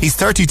 He's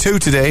 32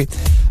 today.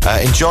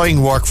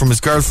 Enjoying work from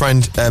his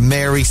girlfriend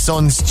Mary,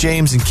 sons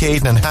James and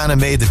Caden, and Hannah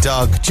May the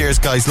dog. Cheers,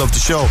 guys, love the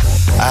show.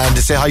 And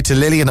to say hi to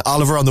Lily and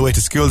Oliver on the way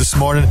to school this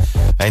morning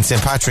in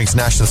St. Patrick's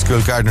National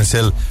School, Gardeners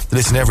Hill. They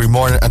listen every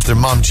morning. And to their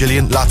mom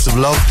Gillian, lots of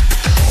love.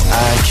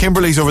 And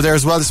Kimberly's over there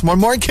as well this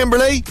morning. Morning,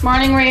 Kimberly.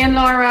 Morning, Ray and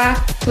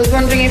Laura. Was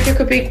wondering if you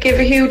could give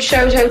a huge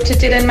shout out to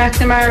Dylan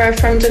McNamara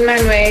from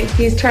Dunmanway.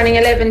 He's turning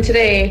 11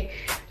 today.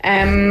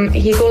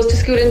 He goes to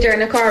school in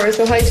Dernacara,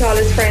 so hi to all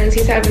his friends.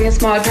 He's having a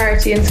small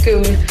party in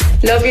school.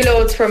 Love you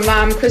loads from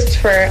Mom,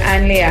 Christopher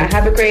and Leah.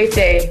 Have a great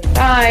day.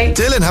 Bye.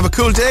 Dylan, have a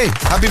cool day.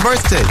 Happy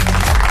birthday.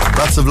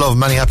 Lots of love,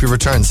 many happy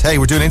returns. Hey,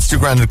 we're doing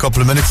Instagram in a couple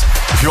of minutes.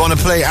 If you want to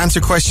play, answer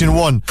question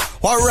 1.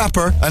 What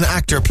rapper and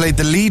actor played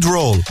the lead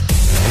role in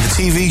the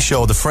TV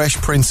show The Fresh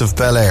Prince of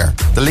Bel-Air?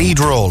 The lead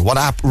role. What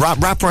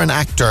rapper and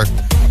actor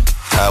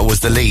was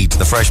the lead,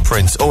 The Fresh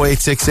Prince?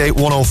 0868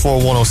 104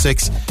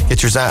 106.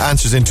 Get your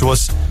answers into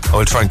us. I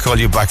will try and call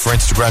you back for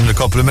Instagram in a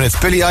couple of minutes.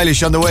 Billie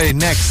Eilish on the way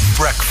next.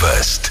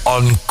 Breakfast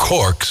on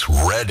Cork's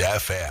Red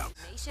FM.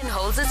 Nation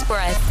holds its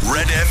breath.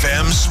 Red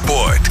FM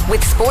Sport.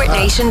 With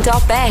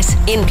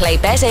SportNation.bet. In-play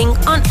betting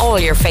on all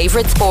your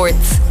favourite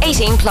sports.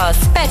 18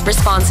 plus. Bet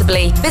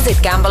responsibly. Visit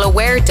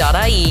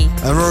gambleaware.ie.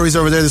 And Rory's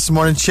over there this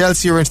morning.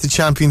 Chelsea are into the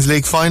Champions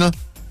League final.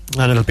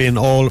 And it'll be an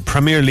all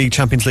Premier League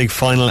Champions League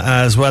final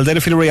as well. They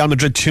defeated Real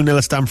Madrid 2-0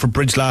 at Stamford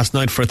Bridge last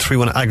night for a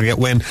 3-1 aggregate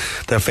win.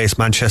 They'll face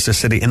Manchester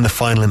City in the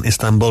final in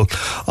Istanbul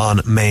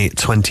on May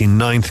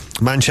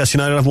 29th. Manchester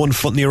United have one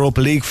foot in the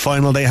Europa League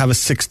final. They have a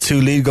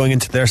 6-2 lead going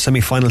into their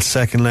semi-final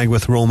second leg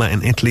with Roma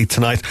in Italy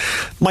tonight.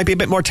 Might be a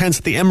bit more tense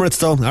at the Emirates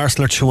though.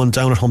 Arsenal are 2-1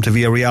 down at home to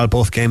Villarreal.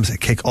 Both games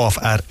kick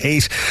off at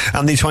 8.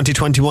 And the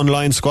 2021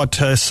 Lions squad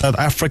to South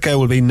Africa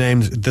will be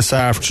named this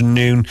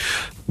afternoon.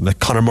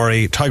 Conor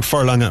Murray, Tyg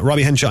Furlong,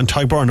 Robbie Henshaw and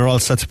Tyg Byrne are all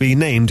set to be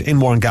named in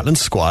Warren Gatlin's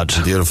squad.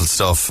 Beautiful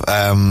stuff.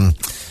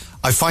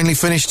 I finally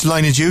finished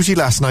Line of Duty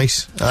last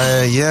night.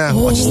 Yeah.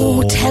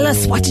 Oh, tell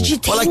us, what did you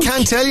think? Well, I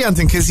can't tell you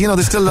anything because,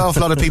 there's still an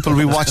awful lot of people will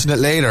be watching it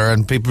later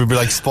and people will be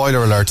like,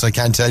 spoiler alerts, I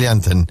can't tell you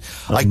anything.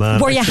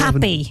 Were you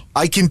happy?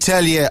 I can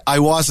tell you I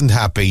wasn't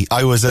happy.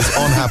 I was as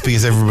unhappy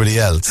as everybody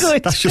else.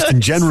 Good, that's just in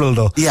general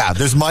though. Yeah,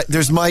 there's my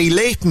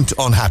latent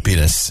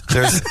unhappiness.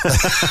 There's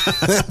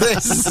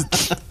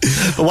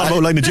But what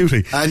about Line of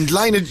Duty? And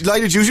Line of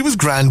Duty was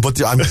grand,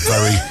 but I'm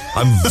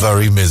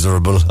very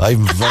miserable.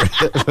 I'm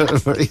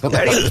very up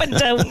and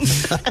down.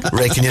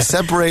 Ray, can you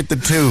separate the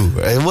two?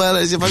 Well,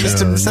 if I was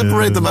to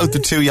separate them out the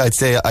two,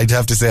 I'd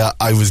have to say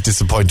I was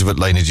disappointed with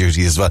Line of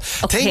Duty as well.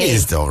 Okay. Thing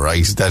is though,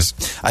 right, that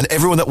and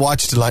everyone that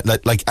watched it,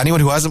 like anyone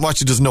who hasn't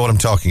watched it doesn't know what I'm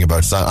talking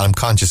about, so I'm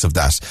conscious of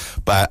that.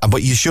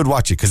 But you should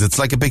watch it because it's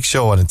like a big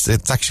show and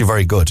it's actually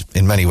very good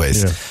in many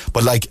ways. Yeah.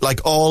 But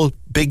like all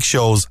big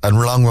shows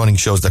and long running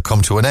shows that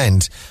come to an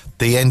end,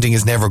 the ending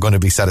is never going to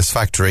be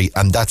satisfactory,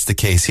 and that's the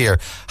case here.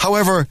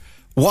 However,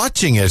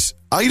 watching it,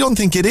 I don't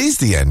think it is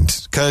the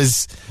end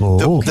because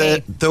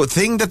the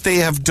thing that they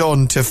have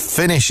done to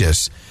finish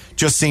it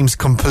just seems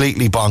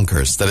completely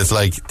bonkers. That it's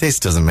like, this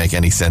doesn't make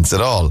any sense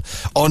at all,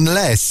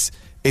 unless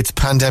it's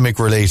pandemic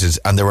related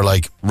and they were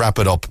like, wrap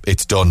it up,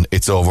 it's done,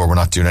 it's over, we're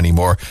not doing any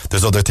more.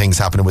 There's other things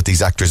happening with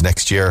these actors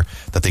next year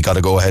that they got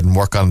to go ahead and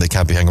work on. They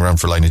can't be hanging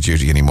around for Line of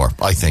Duty anymore,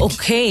 I think.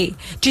 Okay,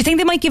 do you think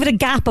they might give it a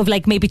gap of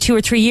like maybe 2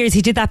 or 3 years?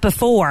 He did that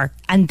before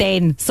and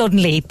then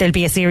suddenly there'll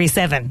be a series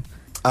 7.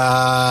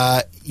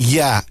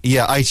 Yeah.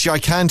 I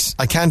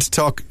can't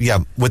talk. Yeah,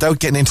 without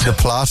getting into the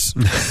plot,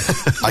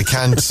 I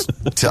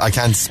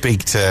can't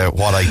speak to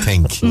what I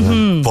think.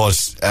 Mm-hmm. But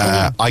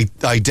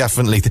I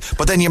definitely.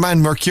 But then your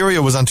man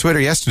Mercurio was on Twitter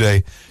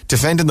yesterday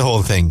defending the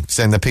whole thing,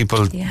 saying that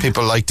people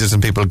liked it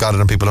and people got it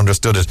and people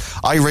understood it.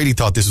 I really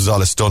thought this was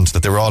all a stunt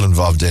that they were all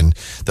involved in.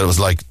 That it was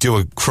like do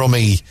a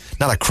crummy,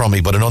 not a crummy,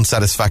 but an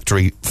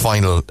unsatisfactory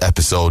final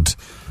episode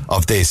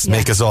of this,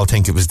 make us all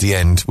think it was the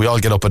end. We all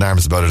get up in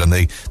arms about it and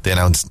they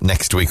announce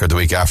next week or the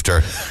week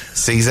after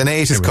season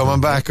 8 is coming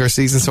back or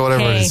season so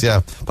whatever it is. Yeah,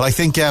 but I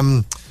think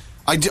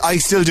I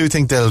still do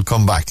think they'll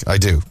come back. I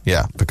do,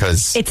 yeah,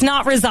 because it's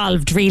not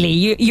resolved really.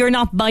 You're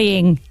not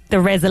buying the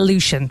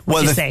resolution.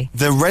 Well,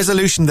 the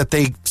resolution that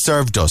they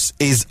served us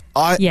is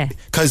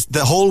because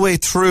the whole way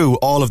through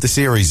all of the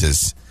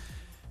series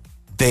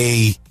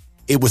it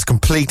was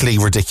completely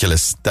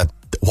ridiculous that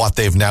what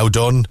they've now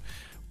done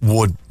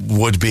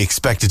would be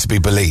expected to be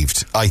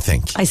believed, I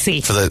think. I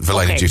see. For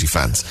Line of Duty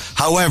fans.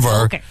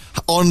 However,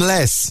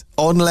 unless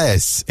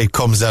it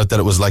comes out that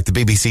it was like the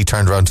BBC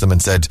turned around to them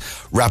and said,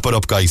 wrap it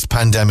up guys,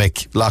 pandemic,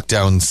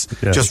 lockdowns,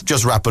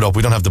 just wrap it up,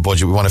 we don't have the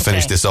budget, we want to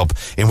finish this up,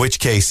 in which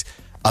case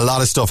a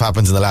lot of stuff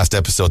happens in the last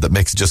episode that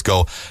makes it just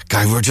go,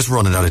 guys, we're just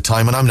running out of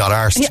time and I'm not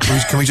arsed.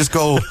 Yeah. Can we just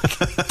go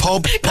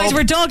pub? Guys,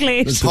 we're dog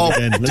late. Pub.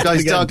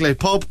 Guys, dog late.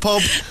 Pub.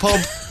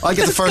 I'll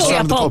get the first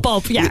round of the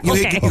pub. Yeah,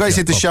 you guys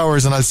hit the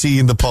showers and I'll see you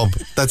in the pub.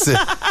 That's it.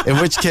 In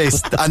which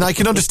case, and I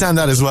can understand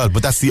that as well,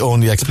 but that's the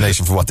only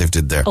explanation for what they've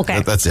did there.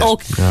 Okay. That's it.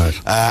 Okay.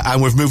 Right.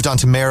 And we've moved on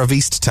to Mayor of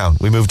Easttown.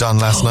 We moved on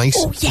last night.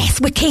 Oh,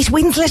 yes, with Kate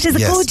Winslet. Is it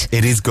good?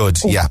 It is good.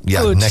 Oh, yeah.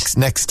 Good.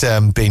 Next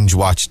binge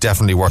watch,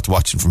 definitely worth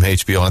watching from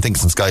HBO, and I think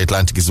it's on Sky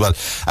Atlantic as well.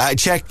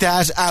 Check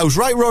that out.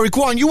 Right, Rory,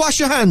 go on. You wash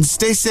your hands.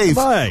 Stay safe.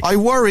 Bye. I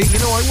worry.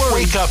 I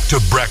worry. Wake up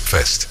to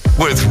breakfast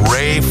with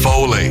Ray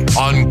Foley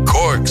on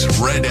Cork's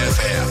Red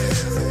FM.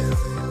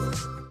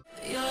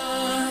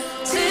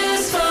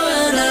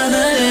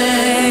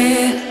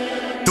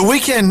 The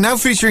Weekend now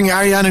featuring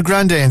Ariana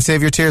Grande and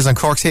Save Your Tears on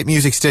Cork's hit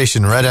music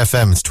station Red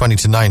FM. It's 20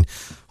 to 9.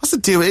 What's the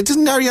deal?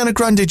 Doesn't Ariana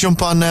Grande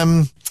jump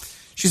on?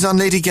 She's on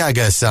Lady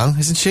Gaga's song,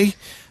 isn't she?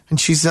 And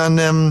she's on,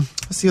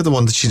 what's the other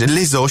one that she did?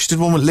 Lizzo. She did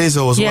one with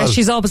Lizzo as well. Yeah,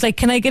 she's always like,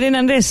 can I get in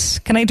on this?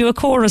 Can I do a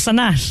chorus on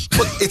that?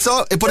 But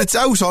it's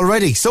out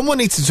already. Someone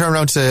needs to turn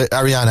around to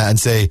Ariana and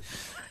say,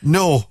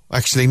 no,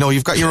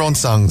 you've got your own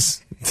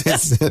songs.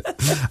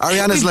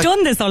 Ariana's We've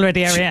done this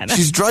already, Ariana.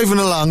 She's driving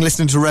along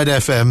listening to Red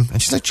FM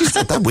and she's like, geez,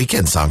 that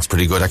Weekend song's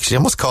pretty good actually. I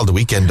must call the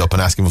Weekend up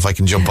and ask him if I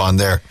can jump on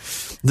there.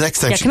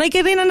 Next time. Yeah, can I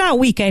get in on that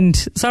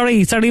Weekend?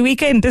 Sorry,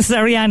 Weekend. This is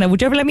Ariana.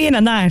 Would you ever let me in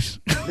on that?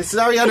 This is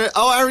Ariana.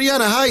 Oh,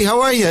 Ariana, hi,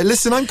 how are you?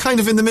 Listen, I'm kind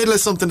of in the middle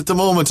of something at the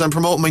moment. I'm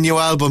promoting my new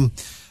album.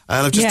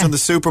 And I've just done the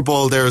Super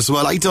Bowl there as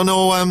well. I don't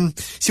know.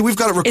 See, we've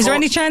got it recorded. Is there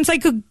any chance I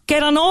could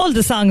get on all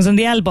the songs on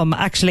the album,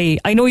 actually?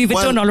 I know you've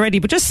done already,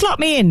 but just slot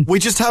me in. We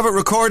just have it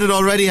recorded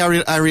already,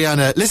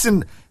 Ariana.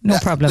 Listen. No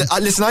problem.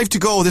 Listen, I have to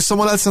go. There's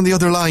someone else on the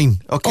other line.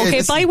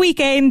 Okay, bye,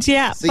 Weekend.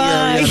 Yeah, see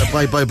bye. You,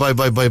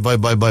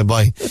 Ariana.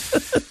 Bye.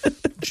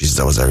 Jesus,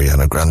 that was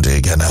Ariana Grande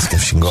again asking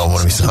if she can go on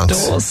one of my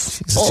songs.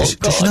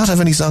 Does she not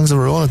have any songs of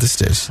her own at this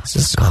stage? For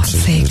God's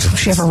sake, does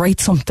she ever write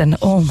something?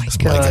 Oh my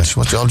God. My gosh,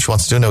 all she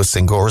wants to do now is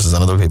sing choruses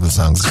on other people's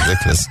songs. It's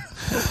ridiculous.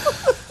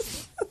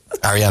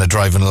 Ariana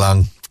driving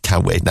along.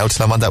 Can't wait now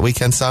till I'm on that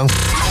Weekend song.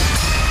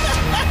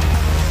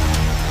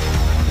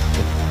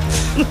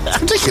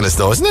 It's ridiculous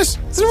though, isn't it?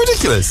 Isn't it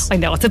ridiculous? I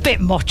know, it's a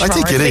bit much. I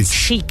think it is. A bit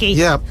cheeky.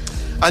 Yeah.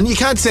 And you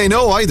can't say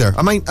no either.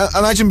 I mean,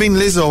 imagine being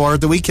Lizzo or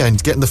The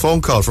Weekend getting the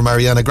phone call from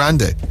Ariana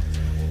Grande.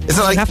 It's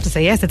not like, you have to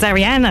say yes, it's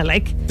Ariana,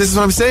 like. This is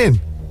what I'm saying.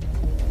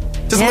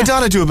 Doesn't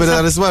Madonna do a bit of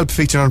that as well,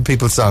 featuring on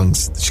people's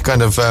songs? She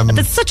kind of... But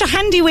it's such a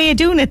handy way of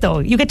doing it, though.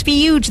 You get to be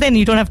huge then,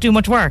 you don't have to do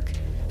much work.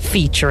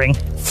 Featuring.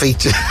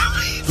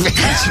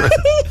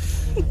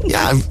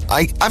 Yeah,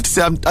 I have to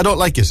say, I don't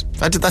like it.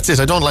 That's it,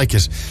 I don't like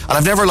it. And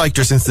I've never liked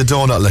her since the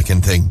donut licking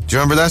thing. Do you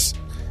remember that?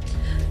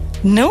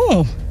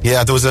 No.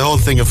 Yeah, there was a whole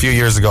thing a few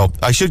years ago.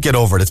 I should get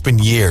over it. It's been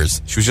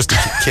years. She was just a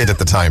kid at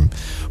the time.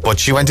 But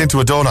she went into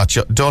a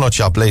donut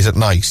shop late at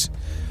night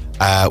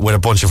with a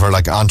bunch of her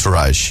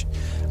entourage.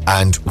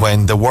 And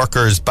when the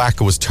worker's back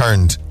was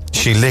turned,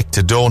 she licked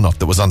a donut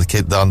that was on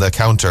the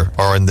counter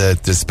or in the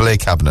display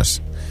cabinet.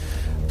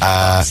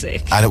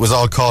 And it was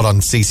all caught on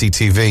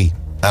CCTV.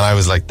 And I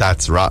was like,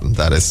 that's rotten.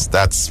 That is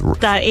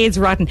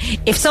rotten.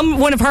 If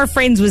one of her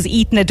friends was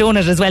eating a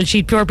donut as well,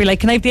 she'd pure be like,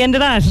 can I have the end of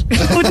that?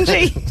 Wouldn't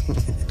she?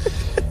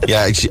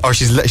 Yeah, or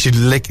if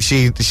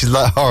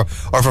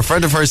a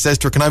friend of hers says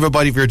to her, can I have a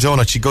bite of your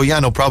donut? She'd go, yeah,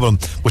 no problem.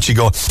 But she'd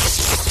go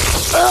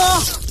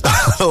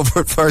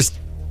over it first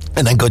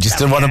and then go, do you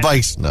still want a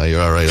bite? No,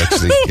 you're all right,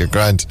 actually. You're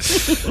grand.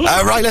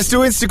 Right, let's do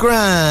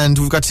Instagram.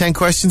 We've got 10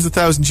 questions,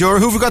 €1,000.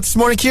 Who have we got this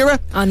morning, Ciara?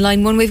 On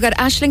line 1, we've got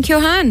Aisling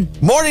Keohane.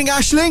 Morning,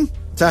 Aisling.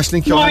 It's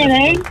Aisling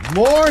Keohane.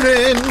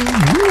 Morning.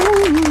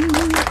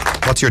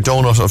 What's your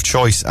donut of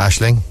choice,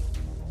 Aisling?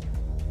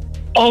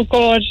 Oh,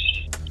 God.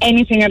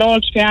 Anything at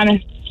all, to be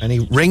honest. Any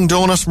ring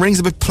donut? Ring's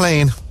a bit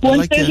plain.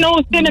 Once there's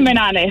no cinnamon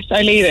on it,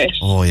 I'll eat it.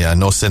 Oh, yeah,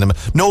 no cinnamon.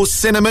 No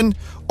cinnamon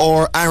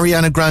or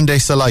Ariana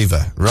Grande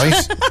saliva, right?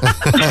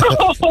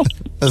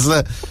 As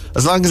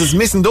long as it's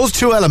missing those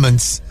two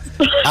elements,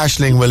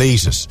 Aisling will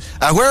eat it.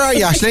 Where are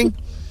you, Aisling?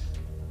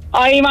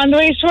 I'm on the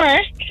way to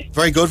work.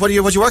 Very good. What do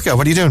you work at?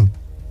 What are you doing?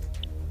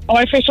 Oh,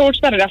 if I told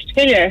you that, I'd have to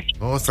kill you.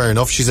 Oh, fair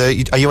enough. Are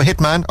you a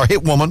hitman or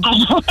hit woman?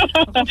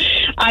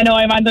 I know,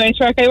 I'm on the way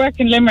to work. I work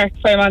in Limerick,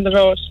 so I'm on the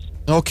road.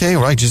 Okay,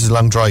 right, just a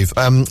long drive.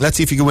 Let's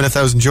see if you can win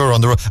 €1,000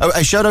 on the road.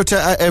 A shout out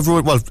to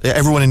everyone. Well,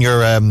 everyone in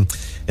your in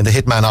the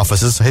hitman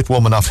offices,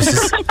 hitwoman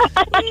offices,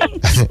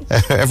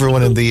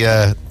 everyone in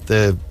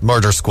the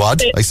murder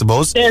squad, I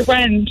suppose. They're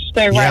grand.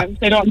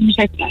 They don't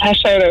take a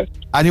shout out.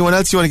 Anyone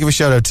else you want to give a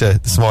shout out to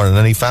this morning?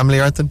 Any family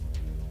or anything?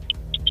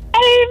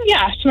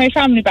 Yeah, to my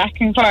family back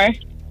in Cork.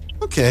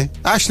 Okay,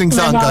 Aisling's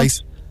on,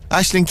 guys.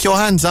 Aisling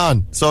Keohane's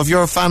on. So if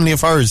you're a family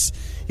of hers,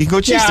 you can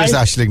go, geez, there's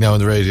Aisling now on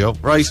the radio,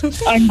 right?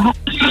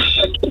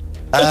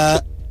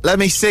 Let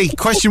me see.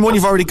 Question 1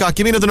 you've already got.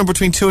 Give me another number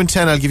between 2 and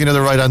 10. I'll give you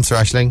another right answer,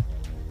 Aisling.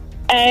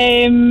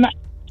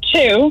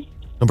 2.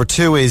 Number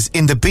 2 is,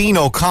 in the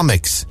Beano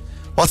comics,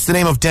 what's the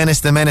name of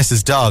Dennis the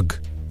Menace's dog?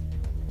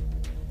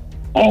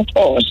 Oh,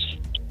 God.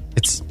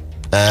 It's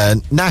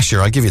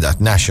Nasher, I'll give you that.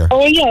 Nasher.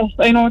 Oh, yes,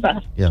 I know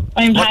that. Yeah.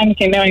 I'm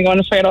panicking now. I'm going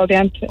to figure out the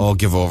answer. Oh,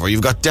 give over.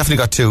 You've definitely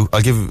got two.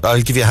 I'll give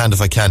you a hand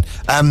if I can.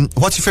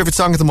 What's your favourite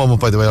song at the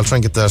moment, by the way? I'll try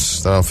and get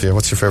that off for you.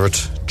 What's your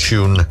favourite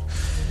tune?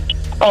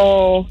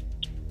 Oh,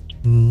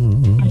 I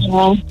don't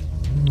know.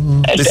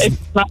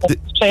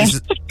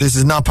 This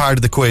is not part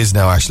of the quiz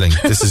now, Aisling.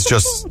 This is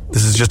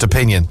just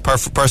opinion,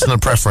 personal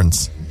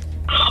preference.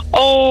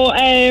 Oh,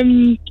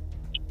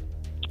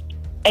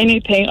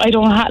 anything. I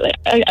don't have.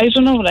 I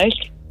don't know. Like,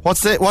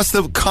 what's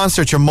the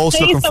concert you're most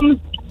looking for?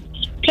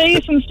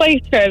 Play some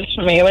Spice Girls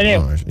for me, will you?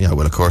 Oh, yeah,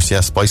 well, of course, yeah,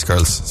 Spice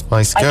Girls.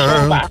 Spice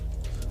Girls.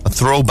 A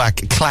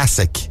throwback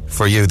classic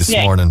for you this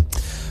morning.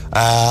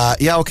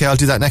 Yeah, okay, I'll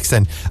do that next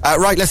then.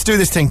 Right, let's do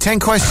this thing. 10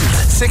 questions,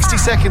 60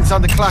 seconds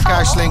on the clock,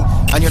 Aisling,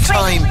 and your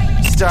time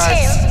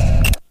starts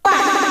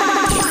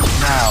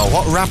now.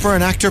 What rapper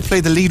and actor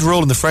played the lead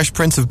role in The Fresh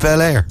Prince of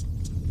Bel-Air?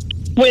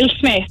 Will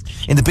Smith.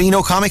 In the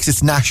Beano comics,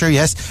 it's Nasher,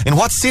 yes. In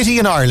what city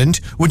in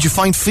Ireland would you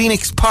find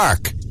Phoenix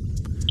Park?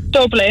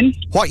 Dublin.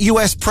 What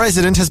US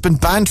president has been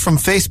banned from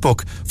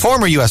Facebook?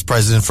 Former US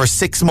president for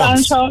 6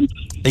 months. Donald Trump.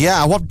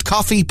 Yeah, what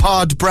coffee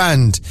pod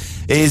brand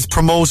is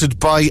promoted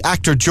by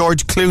actor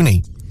George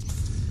Clooney?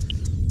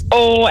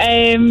 Oh,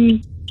 the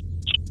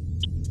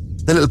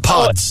little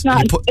pods.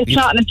 It's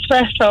not an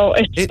espresso.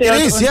 It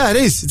is, yeah, it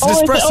is. It's an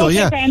espresso, okay,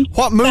 yeah. then.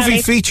 What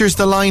movie features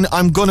the line,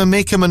 I'm gonna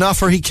make him an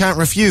offer he can't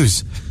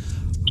refuse?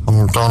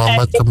 I'm gonna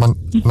make him an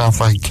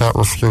offer he can't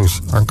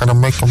refuse. I'm gonna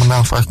make him an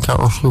offer he can't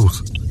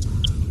refuse.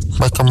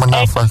 Make him an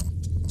offer he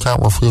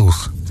can't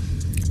refuse.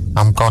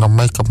 I'm gonna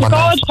make him an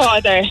offer.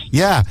 Godfather.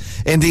 Yeah.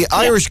 In the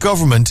Irish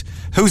government,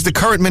 who's the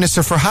current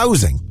Minister for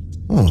Housing?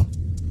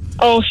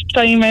 Oh,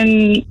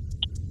 Simon.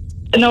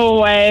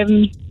 No,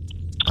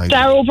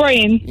 Darragh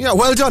O'Brien. Yeah,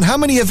 well done. How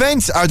many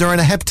events are there in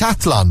a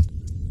heptathlon?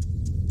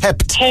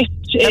 Hept is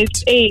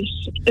 8.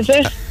 Is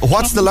it?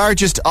 What's the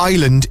largest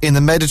island in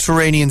the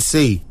Mediterranean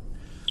Sea?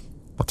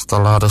 What's the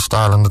largest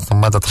island in the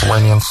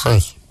Mediterranean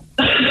Sea?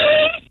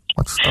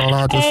 What's the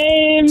largest?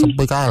 It's a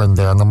big island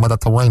there in the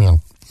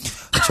Mediterranean.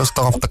 Just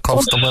off the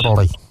coast of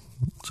Italy.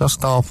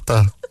 Just off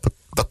the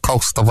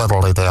coast of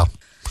Italy there.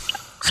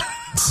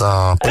 It's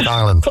a big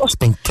island. It's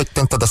been kicked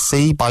into the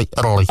sea by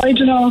Italy. I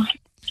don't know.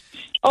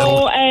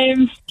 Oh,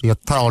 the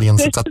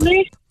Italians.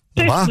 Sicily?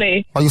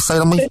 Sicily. What you say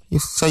to me? You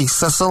say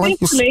Sicily?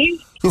 Sicily.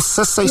 You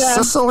sissy,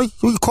 Sicily?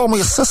 You call me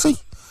a sissy?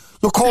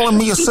 You're calling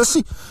me a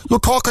sissy? You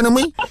talking to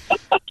me?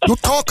 You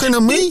talking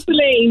to me?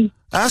 Sicily.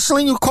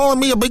 Aisling, you calling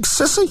me a big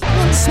sissy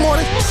this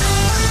morning?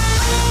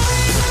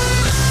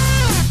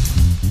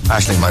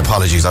 Aisling, my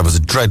apologies. I was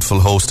a dreadful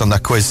host on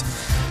that quiz.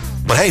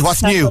 But hey,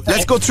 what's new? Okay.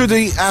 Let's go through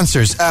the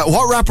answers.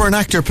 What rapper and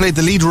actor played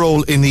the lead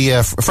role in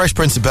the Fresh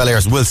Prince of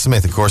Bel-Air? Will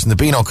Smith, of course. In the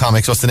Beano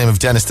comics, what's the name of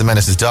Dennis the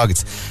Menace's dog?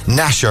 It's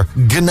Nasher,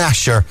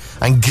 Gnasher,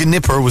 and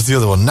Gnipper was the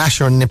other one.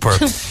 Nasher and Nipper.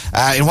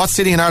 In what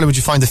city in Ireland would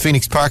you find the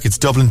Phoenix Park? It's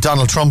Dublin.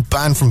 Donald Trump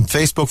banned from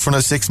Facebook for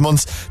another 6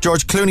 months.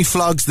 George Clooney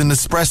flogs the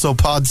Nespresso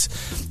pods,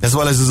 as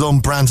well as his own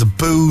brands of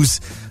booze.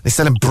 They're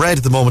selling bread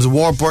at the moment.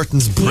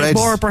 Warburton's bread.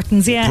 Yeah,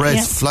 Warburton's, yeah.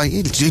 Bread's fly.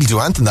 He'll do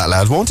anything, that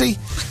lad, won't he?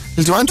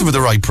 He'll do anything for the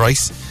right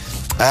price.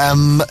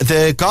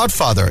 The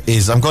Godfather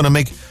is I'm gonna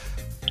make him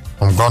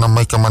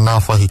an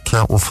offer he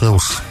can't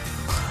refuse.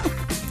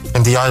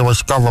 In the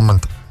Irish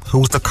government,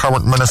 who's the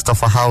current Minister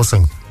for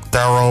Housing?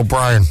 Darragh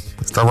O'Brien.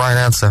 It's the right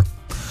answer.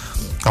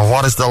 And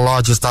what is the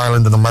largest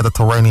island in the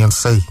Mediterranean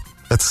Sea?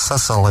 It's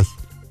Sicily.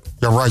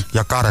 You're right,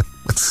 you got it.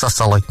 It's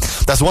Sicily.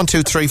 That's 1,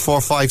 2, 3,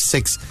 4, 5,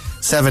 6,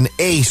 7,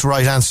 8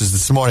 right answers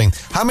this morning.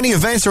 How many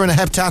events are in a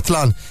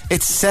heptathlon?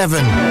 It's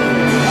 7.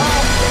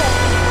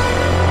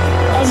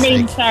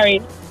 Sorry.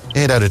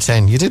 8 out of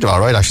 10. You did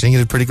all right, actually. You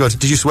did pretty good.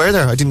 Did you swear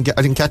there? I didn't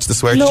catch the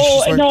swear. Yeah.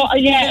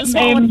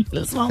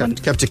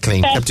 Kept it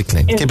clean. Keep it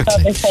clean.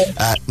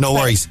 No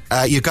worries.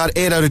 You got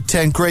 8 out of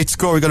 10. Great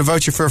score. We got a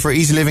voucher for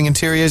Easy Living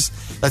Interiors.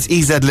 That's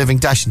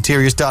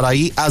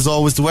ezliving-interiors.ie. As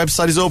always, the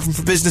website is open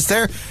for business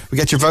there. We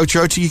get your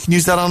voucher out to you. You can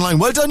use that online.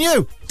 Well done,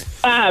 you.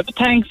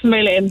 Thanks a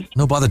million.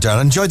 No bother,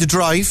 darling. Enjoy the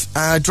drive.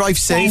 Drive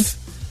safe.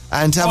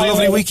 And have a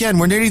lovely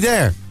weekend. We're nearly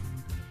there.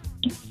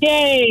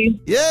 Yay!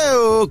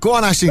 Yo, go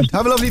on, Ashley.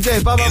 Have a lovely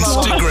day. Bye bye.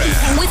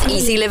 Instagram. With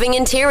Easy Living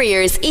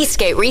Interiors,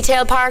 Eastgate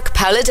Retail Park,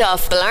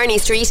 Powladuff, Blarney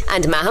Street,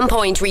 and Mahon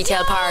Point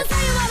Retail Park.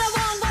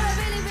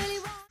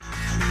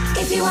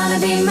 If you wanna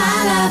be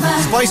my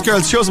lover. Spice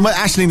Girls chosen by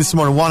Aisling this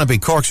morning.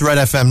 Wannabe. Cork's Red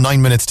FM, 9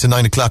 minutes to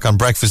 9 o'clock on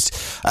breakfast.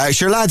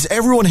 Sure, lads,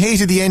 everyone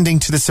hated the ending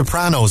to The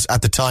Sopranos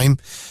at the time,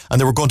 and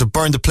they were going to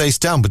burn the place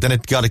down, but then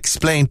it got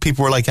explained.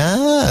 People were like,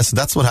 so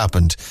that's what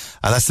happened.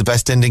 And that's the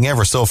best ending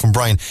ever. So from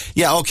Brian.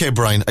 Yeah, okay,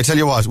 Brian. I tell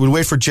you what, we'll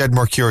wait for Jed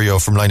Mercurio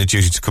from Line of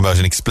Duty to come out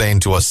and explain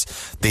to us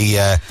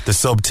the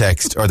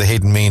subtext or the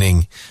hidden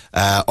meaning.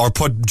 Or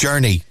put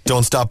Journey,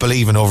 Don't Stop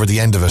Believing over the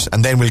end of it,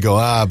 and then we'll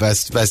go,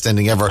 best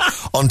ending ever.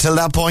 Until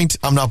that point,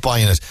 I'm not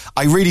buying it.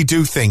 I really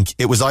do think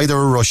it was either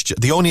a rush.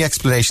 The only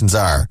explanations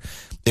are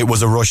it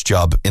was a rush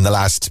job in the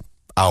last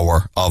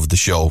hour of the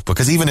show,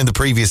 because even in the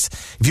previous,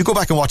 if you go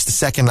back and watch the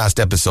second last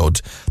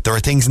episode, there are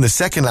things in the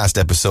second last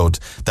episode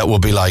that will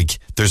be like,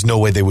 there's no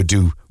way they would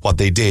do what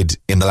they did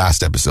in the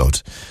last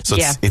episode. So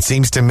it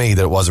seems to me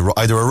that it was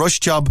either a rush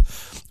job,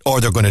 or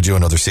they're going to do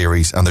another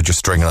series and they're just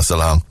stringing us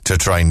along to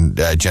try and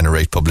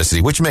generate publicity,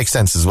 which makes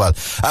sense as well.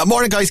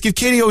 Morning, guys. Give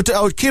Katie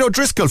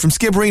O'Driscoll from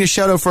Skibbereen a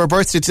shout out for her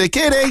birthday today.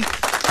 Katie,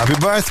 happy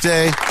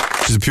birthday.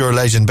 She's a pure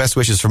legend. Best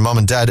wishes from Mum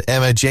and Dad,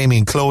 Emma, Jamie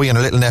and Chloe, and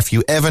her little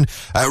nephew Evan.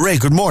 Ray,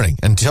 good morning.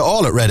 And to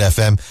all at Red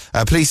FM,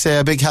 please say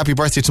a big happy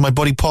birthday to my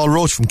buddy Paul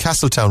Roach from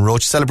Castletown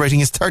Roach, celebrating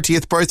his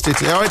 30th birthday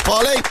today. All right,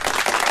 Paulie?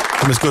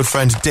 From his good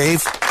friend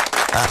Dave.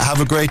 Have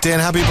a great day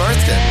and happy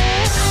birthday.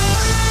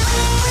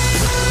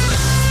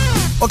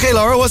 Okay,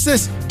 Laura, what's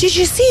this? Did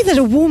you see that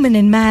a woman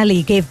in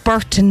Mali gave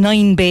birth to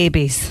 9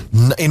 babies?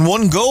 In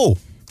one go?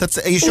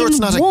 Are you sure it's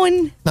not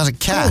a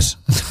cat?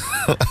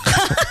 Oh.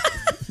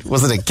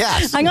 Was it a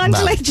cat? Hang on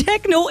till I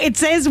check. No, it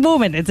says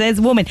woman. They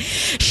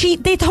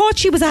thought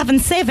she was having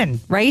 7,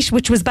 right?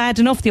 Which was bad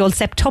enough, the old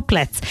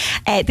septuplets.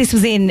 This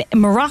was in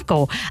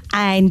Morocco,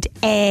 and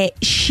 2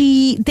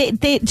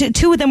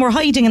 of them were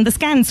hiding in the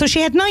scan, so she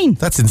had 9.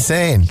 That's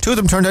insane. 2 of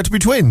them turned out to be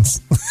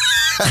twins.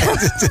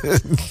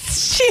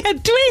 She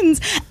had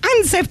twins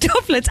and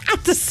septuplets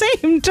at the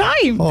same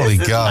time. Holy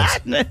God.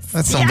 Madness.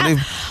 That's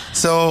unbelievable.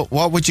 So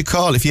what would you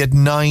call, if you had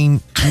 9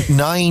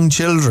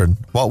 children,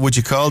 what would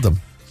you call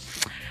them?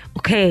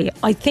 Okay,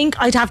 I think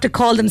I'd have to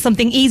call them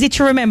something easy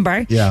to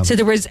remember. Yeah. So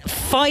there was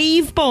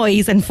 5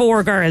 boys and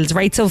 4 girls,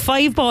 right? So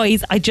 5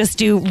 boys, I just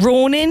do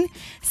Ronan,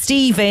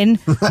 Stephen,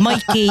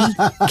 Mikey,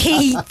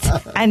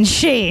 Keith and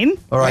Shane.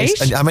 All right.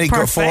 And how many?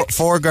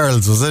 4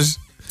 girls, was it?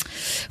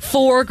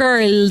 4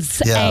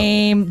 girls.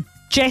 Yeah.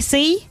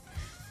 Jessie.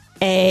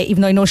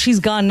 Even though I know she's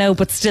gone now,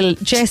 but still,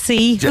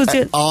 Jessie.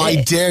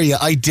 I dare you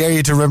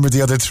to remember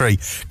the other 3,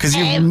 because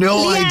you have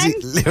no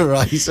idea.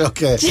 Right,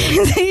 okay.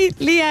 Jessie,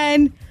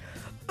 Leanne.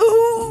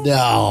 Ooh.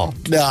 No,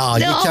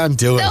 you can't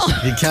do it.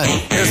 You can't.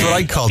 Here's what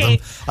I call them.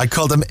 I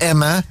call them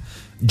Emma,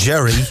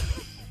 Jerry,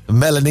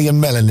 Melanie and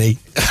Melanie.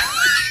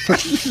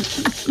 Perfect.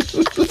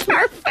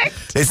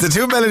 It's the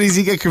 2 Melanies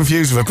you get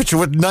confused with, but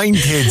you're with 9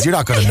 kids, you're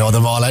not going to know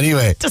them all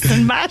anyway.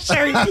 Doesn't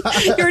matter.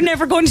 You're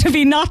never going to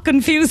be not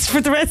confused for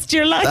the rest of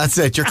your life. That's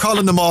it. You're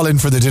calling them all in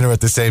for the dinner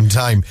at the same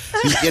time.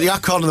 You're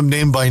not calling them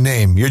name by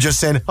name. You're just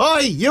saying,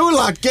 "Hi, you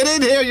lot, get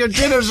in here, your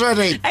dinner's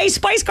ready." Hey,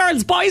 Spice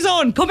Girls, boys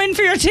on, come in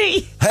for your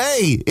tea.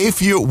 Hey,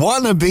 if you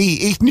want to be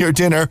eating your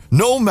dinner,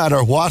 no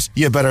matter what,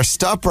 you better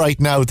stop right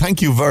now.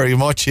 Thank you very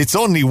much. It's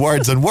only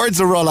words, and words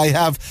are all I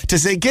have to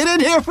say, get in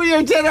here for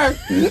your dinner.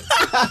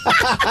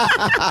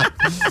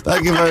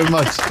 Thank you very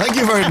much. Thank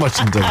you very much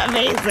indeed.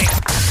 Amazing.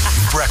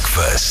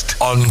 Breakfast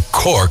on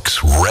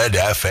Cork's Red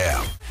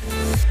FM.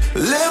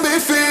 Let me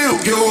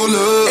feel your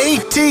love.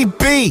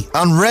 ATB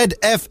on Red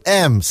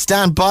FM.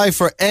 Stand by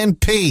for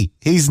NP.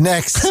 He's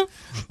next.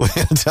 We'll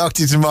talk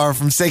to you tomorrow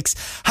from 6.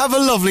 Have a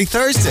lovely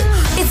Thursday.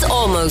 It's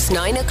almost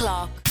 9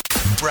 o'clock.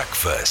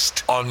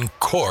 Breakfast on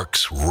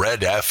Cork's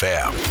Red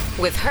FM.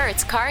 With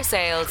Hertz Car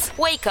Sales.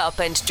 Wake up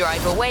and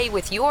drive away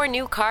with your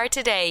new car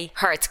today.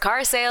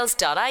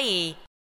 hertzcarsales.ie